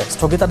ন্যায়ালয়ে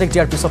স্থগিতাদেশ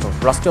দিয়াৰ পিছতো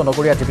ৰাষ্ট্ৰীয়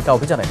নগৰীয়া জীৱিকা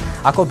অভিযানে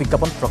আকৌ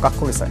বিজ্ঞাপন প্ৰকাশ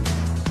কৰিছে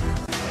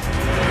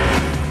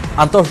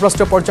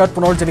আন্তঃৰাষ্ট্ৰীয় পৰ্যায়ত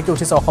পুনৰ জিলিকি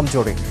উঠিছে অসম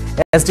জুৰি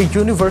SD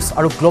ইউনিভাৰ্ছ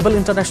আৰু গ্লোবেল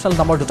ইণ্টাৰনেশ্যনেল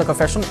নামৰ দুটাকৈ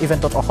ফেশ্বন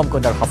ইভেণ্টত অসম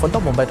কন্যাৰ সাফল্য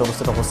মুম্বাইত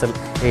অনুষ্ঠিত হৈছিল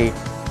এই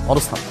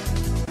অনুষ্ঠান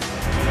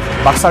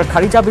বাক্সাৰ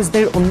খাৰিজা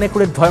বিজনীৰ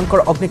উন্নেকুৰিত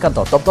ভয়ংকৰ অগ্নিকাণ্ড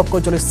দপদপকৈ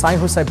জ্বলি ছাই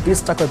হৈছে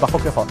 20টাকৈ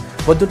বাসগৃহ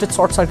বৈদ্যুতিক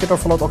শ্বৰ্ট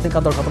চাৰ্কিটৰ ফলত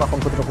অগ্নিকাণ্ডৰ ঘটনা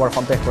সংঘটিত হোৱাৰ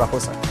সন্দেহ কৰা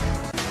হৈছে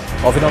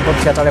অভিনন্দন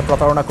থিয়েটাৰে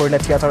প্ৰতাৰণা কৰিলে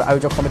থিয়েটাৰ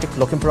আয়োজক সমিতিক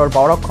লখিমপুৰৰ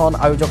 12খন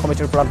আয়োজক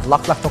সমিতিৰ পৰা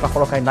লাখ লাখ টকা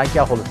সৰকাই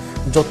নাইকিয়া হ'ল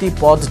জ্যোতি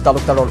পদ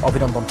তালুকদাৰৰ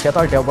অভিনন্দন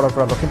থিয়েটাৰ দেওবাৰৰ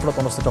পৰা লখিমপুৰত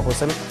অনুষ্ঠিত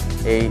হৈছিল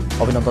এই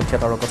অভিনন্দন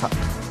থিয়েটাৰৰ কথা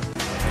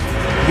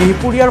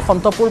বিহপুৰীয়াৰ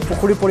সন্তপুৰ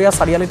পুখুৰীপৰীয়া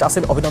চাৰিআলিত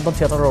আছিল অভিনন্দন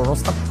থিয়েটাৰৰ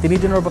অনুষ্ঠান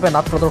 3 দিনৰ বাবে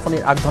নাট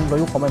প্ৰদৰ্শনীৰ আগধন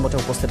লৈও সময়মতে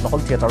উপস্থিত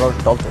নহল থিয়েটাৰৰ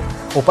দলটো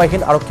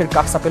উপায়হীন আৰক্ষীৰ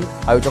কাষ চাপিল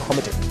আয়োজক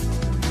সমিতি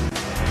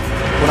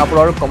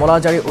সোণাপুৰৰ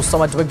কমলাজাৰী উচ্চ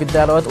মাধ্যমিক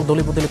বিদ্যালয়ত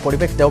উদলি পুদলি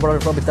পৰিৱেশ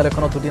দেওবাৰৰ পৰা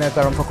বিদ্যালয়খনত দুদিনীয়াকৈ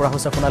আৰম্ভ কৰা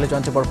হৈছে সোণালী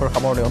জয়ন্তী বৰ্ষৰ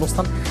সামৰণি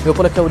অনুষ্ঠান এই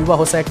উপলক্ষে উলিওৱা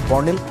হৈছে এক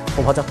বৰ্ণিল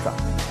শোভাযাত্ৰা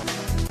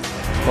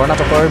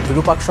কৰ্ণাটকৰ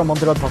বিৰূপাক্ষ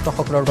মন্দিৰত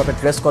ভক্তসকলৰ বাবে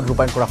ড্ৰেছ কোড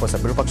ৰূপায়ণ কৰা হৈছে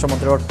বিৰূপাক্ষ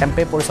মন্দিৰৰ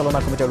এমপে পৰিচালনা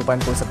কমিটিয়ে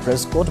ৰূপায়ণ কৰিছে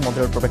ড্ৰেছ কোড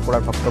মন্দিৰত প্ৰৱেশ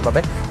কৰাৰ ভক্তৰ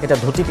বাবে এটা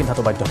ধুতি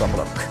পিন্ধাটো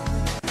বাধ্যতামূলক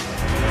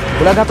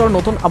গোলাঘাটৰ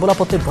নতুন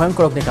আবুলাপট্টিত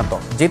ভয়ংকৰ অগ্নিকাণ্ড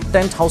জিত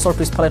টেণ্ট হাউচৰ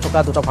পিছফালে থকা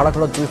দুটা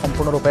ভাড়াঘৰত জুই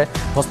সম্পূৰ্ণৰূপে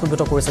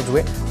ভস্মীভূত কৰিছে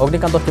জুয়ে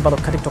অগ্নিকাণ্ডত কিবা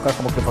লক্ষাধিক টকাৰ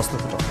সামগ্ৰী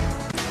ভস্মীভূত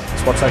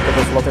স্পট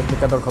চাৰ্কিটৰ ফলত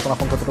অগ্নিকাণ্ডৰ ঘটনা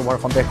সংঘটিত হোৱাৰ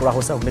সন্দেহ কৰা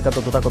হৈছে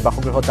অগ্নিকাণ্ডত দুটাকৈ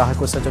বাসগৃহত দাহ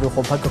হৈছে যদিও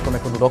সৌভাগ্যক্ৰমে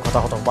কোনো লোক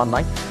হতাহত হোৱা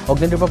নাই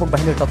অগ্নি নিৰ্বাপক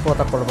বাহিনীৰ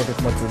তৎপৰতাৰ পৰৱৰ্তী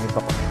সময়ত জুই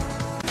নিৰ্বাপক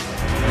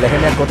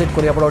লেহেমীয়া গতিত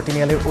কলিয়াবৰৰ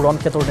তিনিআলিৰ উৰণ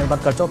ক্ষেত্ৰৰ নিৰ্মাণ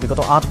কাৰ্য বিগত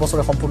 8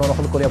 বছৰে সম্পূৰ্ণ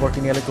নহল কলিয়াবৰ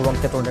তিনিআলিৰ উৰণ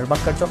ক্ষেত্ৰৰ নিৰ্মাণ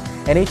কাৰ্য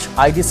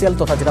NHIDCL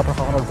তথা জিলা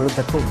প্ৰশাসনৰ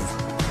বিৰুদ্ধে ক্ষোভ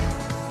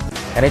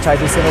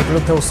NHIDCLৰ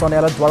বিৰুদ্ধে উচ্চ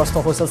ন্যায়ালয়ত দ্বাৰস্থ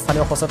হৈছিল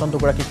স্থানীয় সচেতন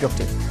দুগৰাকী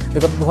ব্যক্তি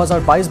বিগত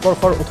 2022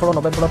 বৰ্ষৰ 18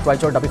 নৱেম্বৰত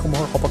ৰাজ্যৰ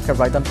দাবীসমূহৰ সপক্ষে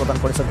ৰায়দান প্ৰদান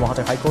কৰিছে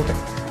গুৱাহাটী হাইকোৰ্টে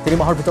 3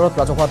 মাহৰ ভিতৰত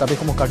ৰাজহুৱা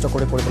দাবীসমূহ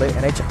কাৰ্যকৰী কৰিবলৈ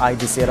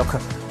NHIDCLক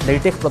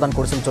নিৰ্দেশ প্ৰদান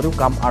কৰিছিল যদিও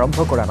কাম আৰম্ভ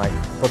কৰা নাই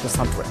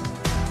প্ৰতিষ্ঠানটোৱে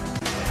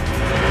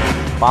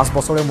 5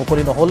 বছৰে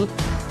মুকলি নহল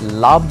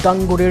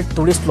লাভডাংগুৰিৰ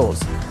টুৰিষ্ট লজ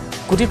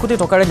কোটি কোটি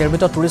টকাৰে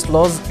নিৰ্মিত টুৰিষ্ট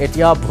লজ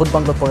এতিয়া ভোট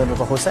বাংলোত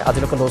পৰিণত হৈছে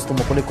আজিলৈকে লজটো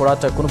মুকলি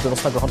কৰাত কোনো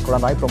ব্যৱস্থা গ্ৰহণ কৰা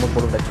নাই প্ৰমোদ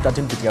বড়োৰ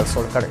নেতৃত্বাধীন বিটিআৰ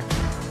চৰকাৰে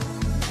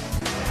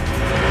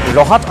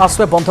ৰহাত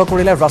আশ্ৰয় বন্ধ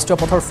কৰিলে ৰাষ্ট্ৰীয়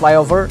পথৰ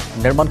ফ্লাইঅভাৰ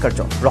নিৰ্মাণ কাৰ্য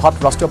ৰহাত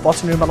ৰাষ্ট্ৰীয় পথ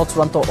নিৰ্মাণত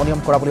চূড়ান্ত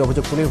অনিয়ম কৰা বুলি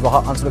অভিযোগ তুলি ৰহা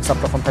আঞ্চলিক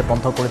ছাত্ৰ সন্থাই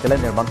বন্ধ কৰি দিলে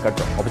নিৰ্মাণ কাৰ্য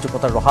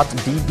অভিযোগত ৰহাত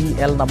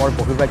DBL নামৰ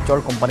বহিৰাজ্যৰ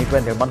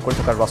কোম্পানীটোৱে নিৰ্মাণ কৰি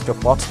থকা ৰাষ্ট্ৰীয়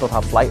পথ তথা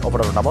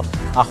ফ্লাইঅভাৰৰ নামত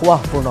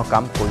আহুৱাহপূৰ্ণ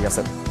কাম কৰি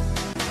আছে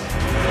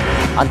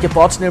আনকি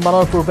পথ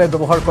নিৰ্মাণৰ পূৰ্বে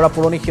ব্যৱহাৰ কৰা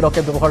পুৰণি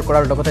শিলকে ব্যৱহাৰ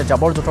কৰাৰ লগতে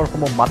জাবৰ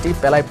জোঁথৰসমূহ মাটি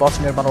পেলাই পথ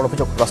নিৰ্মাণৰ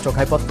অভিযোগ ৰাষ্ট্ৰীয়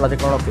ঘাইপথ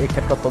প্ৰাধিকৰণক এই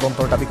ক্ষেত্ৰত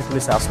তদন্তৰ দাবী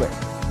তুলিছে আছুৱে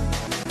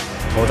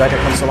বজাৰত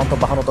এখন চলন্ত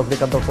বাহনত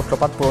অগ্নিকাণ্ডৰ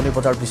সূত্ৰপাত পুৰণি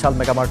বজাৰ বিশাল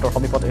মেগামাৰ্টৰ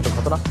সমীপত এইটো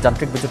ঘটনা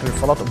যান্ত্ৰিক বিজুতিৰ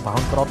ফলত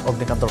বাহনখনত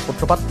অগ্নিকাণ্ডৰ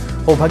সূত্ৰপাত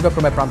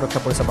সৌভাগ্যক্ৰমে প্ৰাণ ৰক্ষা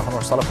কৰিছে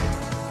বাহনৰ চালক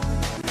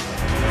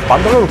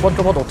বান্দৰৰ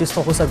উপদ্ৰৱত অতিষ্ঠ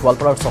হৈছে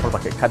গোৱালপাৰাৰ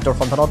চহৰবাসী খাদ্যৰ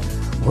সন্ধানত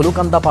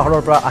ভুলুকাণ্ডা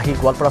পাহাৰৰ পৰা আহি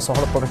গোৱালপাৰা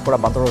চহৰত প্ৰৱেশ কৰা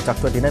বান্দৰৰ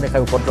জাকটোৱে দিনে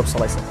নিশাই উপদ্ৰৱ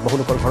চলাইছে বহু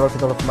লোকৰ ঘৰৰ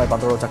ভিতৰত সোমাই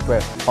বান্দৰৰ জাকটোৱে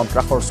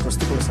সন্ত্ৰাসৰ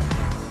সৃষ্টি কৰিছে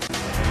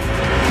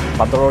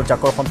বান্দৰৰ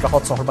জাকৰ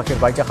সন্ত্ৰাসত চহৰবাসীৰ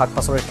ৰাইজে শাক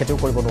পাচলিৰ খেতিও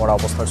কৰিব নোৱাৰা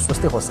অৱস্থাৰ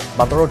সৃষ্টি হৈছে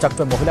বান্দৰৰ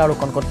জাকটোৱে মহিলা আৰু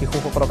কণকণ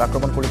শিশুসকলক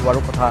আক্ৰমণ কৰি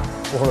যোৱাৰো কথা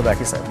পোহৰলৈ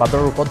ৰাখিছে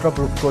বান্দৰৰ উপদ্ৰৱ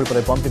ৰোধ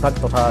কৰিবলৈ বন বিভাগ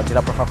তথা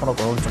জিলা প্ৰশাসনক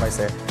অনুৰোধ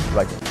জনাইছে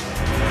ৰাইজে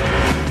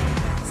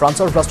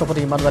ফ্ৰান্সৰ ৰাষ্ট্ৰপতি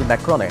ইমানুৱেল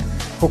মেক্ৰনে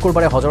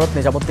শুকুৰবাৰে হজৰত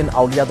নিজামুদ্দিন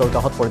আউলিয়া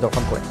দৰগাহত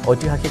পৰিদৰ্শন কৰে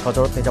ঐতিহাসিক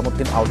হজৰত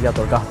নিজামুদ্দিন আউলিয়া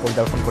দৰগাহ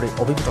পৰিদৰ্শন কৰি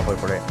অভিভূত হৈ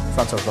পৰে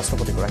ফ্ৰান্সৰ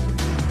ৰাষ্ট্ৰপতিগৰাকী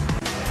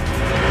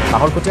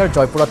নাহৰকটীয়াৰ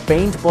জয়পুৰত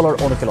পেইণ্ট বলৰ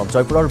অনুশীলন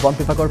জয়পুৰৰ বন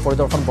বিভাগৰ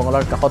পৰিদৰ্শন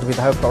বঙলাৰ কাষত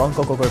বিধায়ক তৰংগ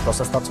গগৈৰ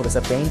প্ৰচেষ্টাত চলিছে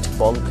পেইণ্ট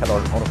বল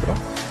খেলৰ অনুশীলন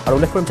আৰু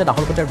উল্লেখ কৰিম যে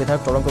নাহৰকটীয়াৰ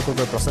বিধায়ক তৰংগ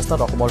গগৈৰ প্ৰচেষ্টাত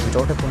অসমৰ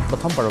ভিতৰতে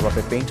প্ৰথমবাৰৰ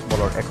বাবে পেইণ্ট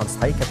বলৰ এখন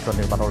স্থায়ী ক্ষেত্ৰ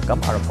নিৰ্মাণৰ কাম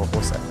আৰম্ভ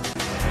হৈছে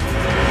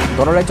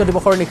গণৰাজ্য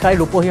দিৱসৰ নিশাই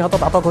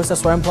ৰূপহীহাটত আটক হৈছে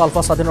স্বয়ম্ভু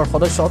আলফা স্বাধীনৰ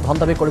সদস্য ধন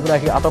দাবী কৰিবলৈ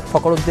আহি আটক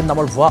ফকৰুদ্দিন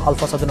নামৰ ভুৱা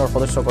আলফা স্বাধীনৰ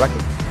সদস্যগৰাকী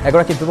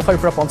এগৰাকী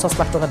ব্যৱসায়ীৰ পৰা 50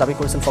 লাখ টকা দাবী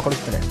কৰিছিল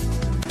ফকৰুদ্দিনে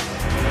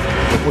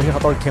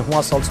ৰূপহীহাটৰ ঘেহুৱা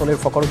চলচলিৰ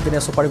ফকৰুদ্দিনে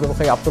চুপাৰী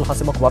ব্যৱসায়ী আব্দুল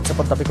হাছিমক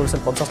হোৱাটছএপত দাবী কৰিছিল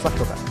 50 লাখ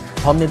টকা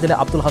ধন নিদিলে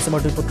আব্দুল হাছিমৰ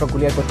 2 পুত্ৰক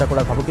গুলীয়াই হত্যা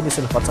কৰাৰ ভাবুকি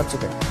দিছিল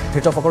হোৱাটছএপযোগে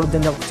ধৃত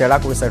ফকৰুদ্দিনক জেৰা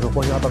কৰিছে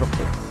ৰূপহীহাট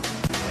আৰক্ষীয়ে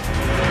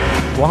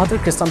গুৱাহাটীৰ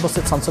খ্ৰীষ্টান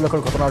বস্তিত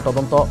চাঞ্চল্যকৰ ঘটনাৰ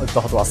তদন্ত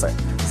অব্যাহত আছে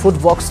ফুড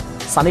বক্স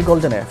সানি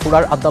গোল্ডেনে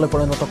ফুৰাৰ আড্ডালৈ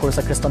পৰিণত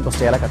কৰিছে খ্ৰীষ্টান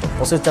বস্তি এলেকাটো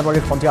 25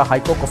 জানুৱাৰীৰ সন্ধিয়া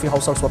হাইকো কফি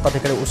হাউচৰ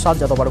স্বত্বাধিকাৰী উষা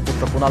যাদৱ আৰু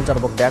পুত্ৰ কুণাল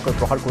যাদৱক বেয়াকৈ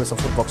প্ৰহাৰ কৰিছে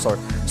ফুড বক্সৰ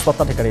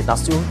স্বত্বাধিকাৰী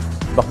নাছিউৰ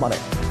ৰহমানে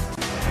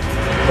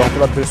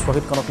গহপুৰত বীৰ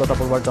শ্বহীদ কনকলতা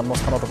বৰুৱাৰ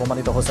জন্মস্থানত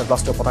অপমানিত হৈছে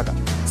ৰাষ্ট্ৰীয় পতাকা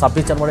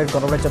 26 জানুৱাৰীৰ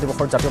গণৰাজ্য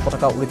দিৱসৰ জাতীয়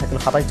পতাকা উৰি থাকিল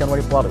 27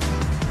 জানুৱাৰী পুৱালৈ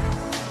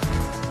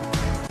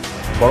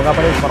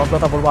বৰঙাবাৰীৰ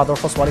কনকলতা বৰুৱা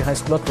আদৰ্শ ছোৱালী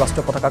হাইস্কুলত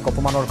ৰাষ্ট্ৰীয় পতাকাক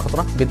অপমানৰ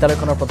ঘটনা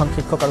বিদ্যালয়খনৰ প্ৰধান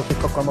শিক্ষক আৰু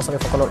শিক্ষক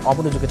কৰ্মচাৰীসকলৰ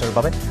অমনোযোগিতাৰ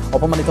বাবে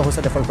অপমানিত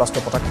হৈছে দেশৰ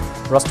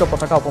ৰাষ্ট্ৰীয়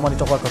পতাকা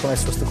অপমানিত হোৱাৰ ঘটনাই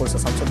সৃষ্টি কৰিছে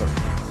চাঞ্চল্যৰ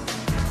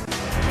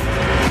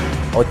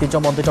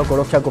ঐতিহ্যমণ্ডিত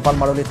গৰখীয়া গোপাল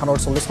মাৰলী থানৰ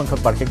 40 সংখ্যক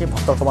বাৰ্ষিকী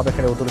ভক্তৰ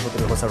সমাৱেশেৰে উদুলি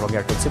পুতুলি হৈছে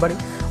ৰঙিয়াৰ তুলসীবাৰী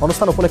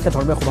অনুষ্ঠান উপলক্ষে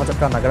ধৰ্মীয়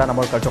শোভাযাত্ৰা নাগাৰা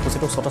নামৰ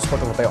কাৰ্যসূচীটো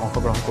স্বতঃস্ফূৰ্তভাৱে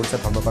অংশগ্ৰহণ কৰিছে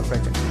ধৰ্মপ্ৰাণ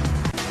ৰাইজে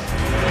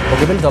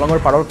বগীবিল দলঙৰ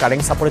পাৰৰ কাৰেং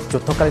চাপৰিত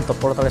যুদ্ধকালীন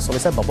তৎপৰতাৰে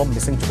চলিছে নৱম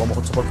মিচিং যুৱ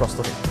মহোৎসৱৰ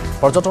প্ৰস্তুতি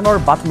পৰ্যটনৰ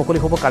বাট মুকলি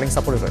হ'ব কাৰেং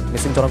চাপৰিলৈ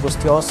মিচিং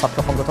জনগোষ্ঠীয় ছাত্ৰ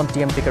সংগঠন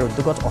TMPKৰ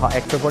উদ্যোগত অহা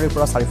 1 ফেব্ৰুৱাৰীৰ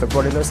পৰা 4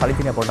 ফেব্ৰুৱাৰীলৈ 4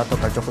 দিনীয়া বৰ্ণাঢ্য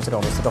কাৰ্যসূচীৰে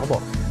অনুষ্ঠিত হ'ব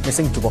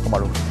মিচিং যুৱ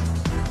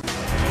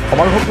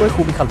সমাৰোহক লৈ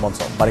সুবিশাল মঞ্চ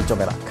বাণিজ্য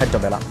মেলা খাদ্য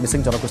মেলা মিচিং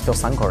জনগোষ্ঠীয়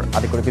সংঘৰ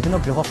আদি কৰি বিভিন্ন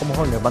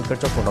গৃহসমূহৰ নিৰ্মাণ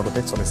কাৰ্য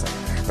পূৰ্ণগতিত চলিছে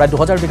প্ৰায়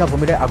 2000 বিঘা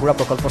ভূমিৰে আগুৰা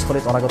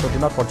প্ৰকল্পস্থলীত অনাগত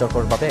দিনত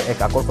পৰ্যটকৰ বাবে এক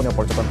আকৰ্ষণীয়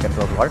পৰ্যটন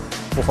কেন্দ্ৰ হোৱাৰ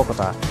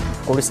পোষকতা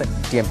কৰিছে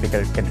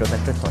TMPKৰ কেন্দ্ৰীয়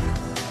নেতৃত্বই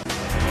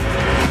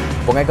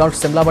বঙাইগাঁৱৰ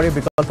চিমলাবাৰীৰ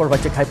বিকল্পৰ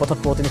ৰাজ্যিক ঘাইপথত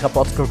পুৱতি নিশা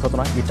পথ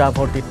দুৰ্ঘটনা ইটা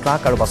ভৰ্তি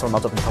ট্ৰাক আৰু বাছৰ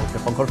মাজত মুখামুখি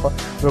সংঘৰ্ষ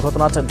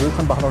দুৰ্ঘটনাত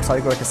 2খন বাহনৰ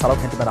 4গৰাকী চালক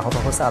হেঁতিমান আহত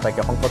হৈছে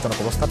আটাইকে সংকটজনক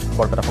অৱস্থাত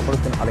বৰপেটা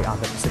ফখৰুদ্দিন আলী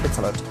আহমেদ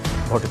চিকিৎসালয়ত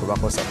ভৰ্তি কৰোৱা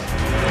হৈছে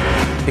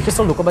বিশিষ্ট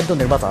লোকবাদ্য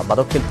নিৰ্মাতা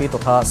বাদক শিল্পী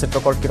তথা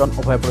চিত্ৰকৰ কিৰণ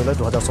অভয়পুৰীলৈ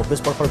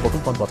 2024 বৰ্ষৰ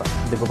বকুলবন বঁটা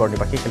ডিব্ৰুগড়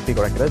নিবাসী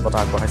শিল্পীগৰাকীলৈ বঁটা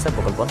আগবঢ়াইছে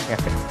বকুলবন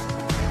একে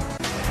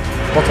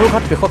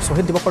পথৰুঘাট কৃষক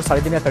শ্বহীদ দিৱসৰ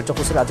 4 দিনীয়া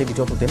কাৰ্যসূচীৰ আজি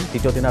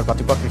দ্বিতীয় দিনৰ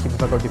ৰাতিপুৱা কৃষি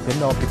বিভাগৰ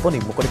বিভিন্ন বিপণী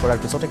মুকলি কৰাৰ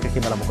পিছতে কৃষি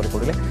মেলা মুকলি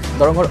কৰিলে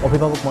দৰঙৰ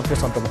অভিভাৱক মন্ত্ৰী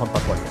চন্দ্ৰমোহন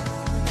পাটোৱাৰীয়ে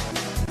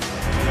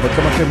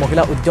মুখ্যমন্ত্ৰীৰ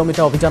মহিলা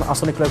উদ্যমিতা অভিযান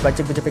আঁচনিক লৈ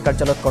ৰাজ্যিক বিজেপি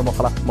কাৰ্যালয়ত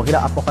কৰ্মশালা মহিলা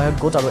আত্মসহায়ক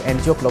গোট আৰু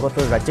NGOক লগত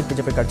লৈ ৰাজ্যিক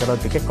বিজেপি কাৰ্যালয়ত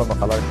বিশেষ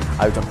কৰ্মশালাৰ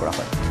আয়োজন কৰা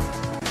হয়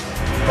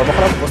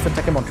কৰ্মশালাত উপস্থিত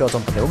থাকে মন্ত্ৰী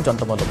অজন্তা দেউক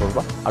জন্তমল্ল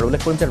বৰুৱা আৰু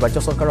উল্লেখ কৰিম যে ৰাজ্য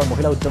চৰকাৰৰ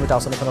মহিলা উদ্যমিতা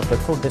আঁচনিখনৰ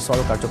লক্ষ্য উদ্দেশ্য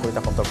আৰু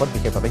কাৰ্যকৰিতা সন্দৰ্ভত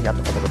বিশেষভাৱে ইয়াত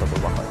অৱগত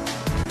কৰোৱা হয়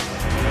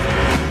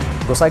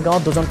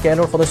গোসাইগাঁৱত 2জন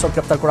KLৰ সদস্যক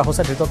গ্ৰেপ্তাৰ কৰা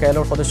হৈছে ধৃত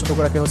KLৰ সদস্য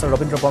দুগৰাকী হৈছে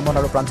ৰবীন্দ্ৰ বৰ্মন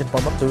আৰু প্ৰাঞ্জিত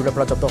বৰ্মন দুয়োৰে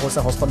পৰা জব্দ হৈছে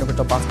হস্তনিৰ্মিত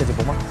 5 কেজি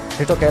বোমা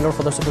ধৃত KLৰ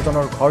সদস্য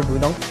দুজনৰ ঘৰ 2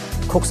 নং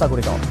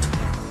খোকসাগুৰি গাঁৱত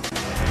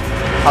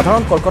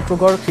সাধাৰণ কৰ্কট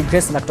ৰোগৰ শীঘ্ৰে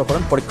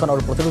চিনাক্তকৰণ পৰীক্ষণ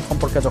আৰু প্ৰতিৰোধ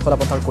সম্পৰ্কে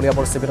জখলাবন্ধাৰ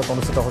কলিয়াবৰ শিবিৰত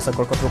অনুষ্ঠিত হৈছে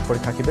কৰ্কট ৰোগ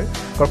পৰীক্ষা শিবিৰ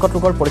কৰ্কট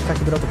ৰোগৰ পৰীক্ষা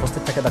শিবিৰত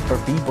উপস্থিত থাকে ডাক্তৰ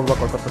বি বৰুৱা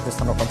কৰ্কট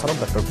প্ৰতিষ্ঠানৰ সঞ্চালক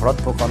ডাক্তৰ ভৰত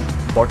ফুকন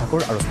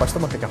বৰঠাকুৰ আৰু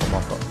স্বাস্থ্যমন্ত্ৰী কেশৱ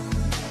মহন্ত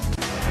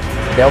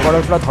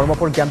দেওবাৰৰ পৰা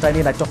ধৰ্মপুৰ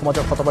জ্ঞানদায়িনী নাট্য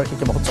সমাজৰ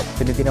শতবাৰ্ষিকী মহোৎসৱ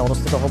 3 দিনে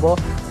অনুষ্ঠিত হ'ব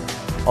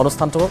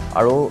অনুষ্ঠানটো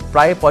আৰু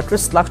প্ৰায়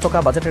 35 লাখ টকা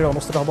বাজেটেৰে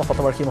অনুষ্ঠিত হ'ব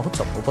শতবাৰ্ষিকী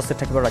মহোৎসৱ উপস্থিত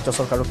থাকিব ৰাজ্য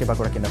চৰকাৰৰ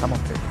কেইবাগৰাকী নেতা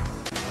মন্ত্ৰী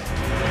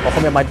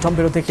অসমীয়া মাধ্যম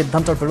বিৰোধী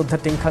সিদ্ধান্তৰ বিৰুদ্ধে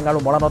টিংখাং আৰু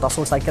মৰাণত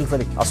আছুৰ চাইকেল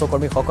ৰেলী আছু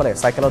কৰ্মীসকলে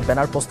চাইকেলত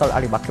বেনাৰ পোষ্টাৰ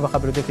আৰু মাতৃভাষা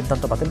বিৰোধী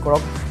সিদ্ধান্ত বাতিল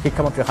কৰক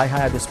শিক্ষামন্ত্ৰী হাই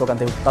হাই আদি শ্লোগান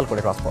দি উত্তাল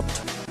কৰে ৰাজপথ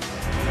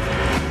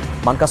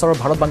মানকাছৰৰ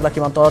ভাৰত বাংলা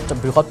সীমান্তত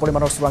বৃহৎ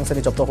পৰিমাণৰ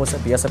চোৰাংচেনী জব্দ হৈছে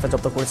BSFে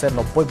জব্দ কৰিছে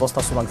 90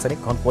 বস্তা চোৰাংচেনী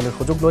ঘন কুঁৱলীৰ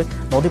সুযোগ লৈ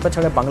নদী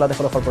পেছাৰে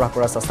বাংলাদেশলৈ সৰবৰাহ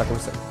কৰাৰ চেষ্টা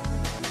কৰিছে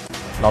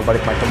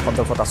নলবাৰীত মাধ্যম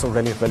সন্দৰ্ভত আছুৰ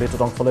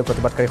ৰেলীটোত অংশ লৈ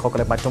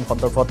প্ৰতিবাদকাৰীসকলে মাধ্যম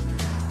সন্দৰ্ভত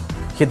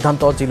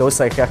সিদ্ধান্ত যি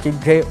লৈছে সেয়া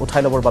শীঘ্ৰে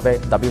উঠাই ল'বৰ বাবে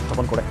দাবী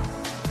উত্থাপন কৰে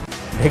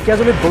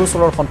ঢেকিয়াজুলিত গৰু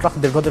চোৰৰ সন্ত্ৰাস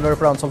দীৰ্ঘদিনৰ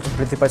পৰা অঞ্চলটোত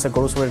বৃদ্ধি পাইছে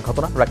গৰু চুৰিৰ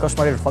ঘটনা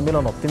ৰাকেশমাৰীৰ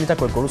সন্মিলনত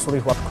 3টাকৈ গৰু চুৰি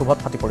হোৱাত ক্ষোভত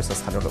ফাটি পৰিছে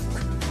স্থানীয় লোক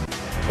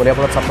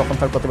কলিয়াবৰত ছাত্ৰ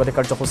সন্থাৰ প্ৰতিবাদী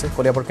কাৰ্যসূচী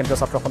কলিয়াবৰ কেন্দ্ৰীয়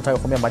ছাত্ৰ সন্থাই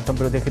অসমীয়া মাধ্যম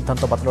বিৰোধী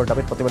সিদ্ধান্ত বাতিলৰ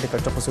দাবীত প্ৰতিবাদী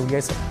কাৰ্যসূচী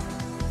উলিয়াইছে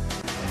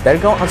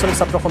দেৰগাঁও আঞ্চলিক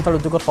ছাত্ৰ সন্থাৰ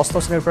উদ্যোগত 6ষ্ঠ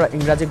শ্ৰেণীৰ পৰা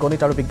ইংৰাজী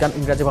গণিত আৰু বিজ্ঞান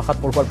ইংৰাজী ভাষাত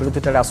পঢ়োৱাৰ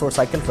বিৰোধিতাৰে আছুৰ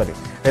চাইকেল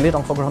ৰেলীত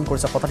অংশগ্ৰহণ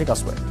কৰিছে শতাধিক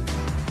আছুৱে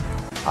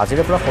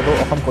আজিৰে পৰা সদৌ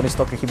অসম কনিষ্ঠ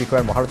কৃষি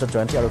বিষয়াৰ মহাৰাজত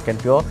জয়ন্তী আৰু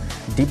কেন্দ্ৰীয়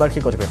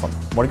দ্বিবাৰ্ষিক অধিৱেশন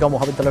মৰিগাঁও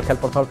মহাবিদ্যালয়ৰ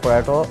খেলপথাৰত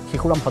প্ৰয়াত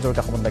শিশুৰাম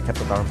হাজৰিকা সমন্বয়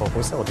ক্ষেত্ৰত আৰম্ভ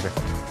হৈছে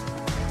অধিৱেশন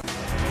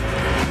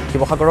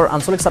শিৱসাগৰৰ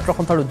আঞ্চলিক ছাত্ৰ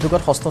সন্থাৰ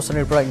উদ্যোগত 6ষ্ঠ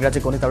শ্ৰেণীৰ পৰা ইংৰাজী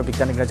গণিত আৰু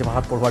বিজ্ঞান ইংৰাজী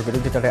ভাষাত পঢ়োৱাৰ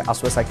বিৰোধিতাৰে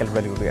আছুৱে চাইকেল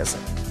ৰেলী উলিয়াইছে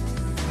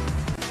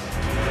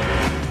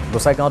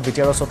গোসাইগাঁৱত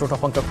BTRৰ 4ৰ্থ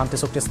সংখ্যক শান্তি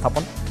চুক্তি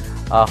স্থাপন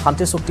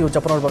শান্তি চুক্তি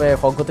উদযাপনৰ বাবে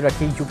সংগতি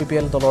ৰাখি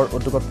UPPL দলৰ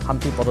উদ্যোগত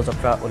শান্তি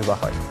পদযাত্ৰা উলিওৱা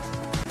হয়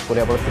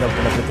কলিয়াবৰত দিনক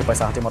দিনে বৃদ্ধি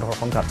পাইছে হাতী মানুহৰ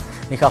সংঘাত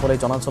নিশা হ'লেই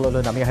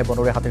জনাঞ্চললৈ নামি আহে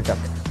বনৰীয়া হাতীৰ জাক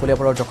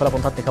কলিয়াবৰৰ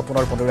জখলাবন্ধাত নিশা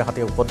পুনৰ বনৰীয়া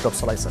হাতীয়ে উপদ্ৰৱ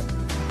চলাইছে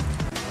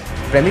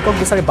প্ৰেমিকক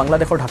বিচাৰি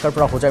বাংলাদেশৰ ঢাকাৰ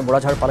পৰা হোজাই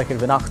মোৰাঝাৰ পালেহিৰ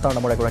ৰীনা আখতাৰ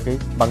নামৰ এগৰাকী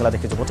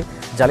বাংলাদেশী যুৱতী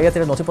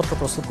জালিয়াতিৰে নথিপত্ৰ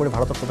প্ৰস্তুত কৰি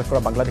ভাৰতত প্ৰৱেশ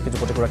কৰা বাংলাদেশী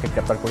যুৱতীগৰাকীক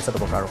গ্ৰেপ্তাৰ কৰিছে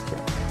দুবকা আৰক্ষীয়ে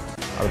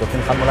আৰু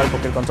দক্ষিণ খালমৰাৰ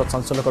ফকীৰগঞ্জত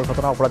চাঞ্চল্যকৰ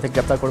ঘটনা অপৰাধীক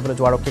গ্ৰেপ্তাৰ কৰিবলৈ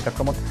যোৱা আৰক্ষীক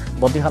আক্ৰমণ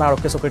বন্দীখানা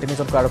আৰক্ষী চকীৰ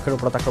 3জনকৈ আৰক্ষীৰ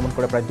ওপৰত আক্ৰমণ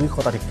কৰে প্ৰায়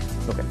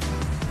 200 লোকে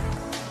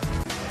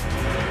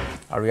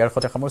আৰু ইয়াৰ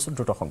সৈতে সামৰিছোঁ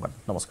দ্ৰুত সংবাদ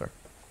নমস্কাৰ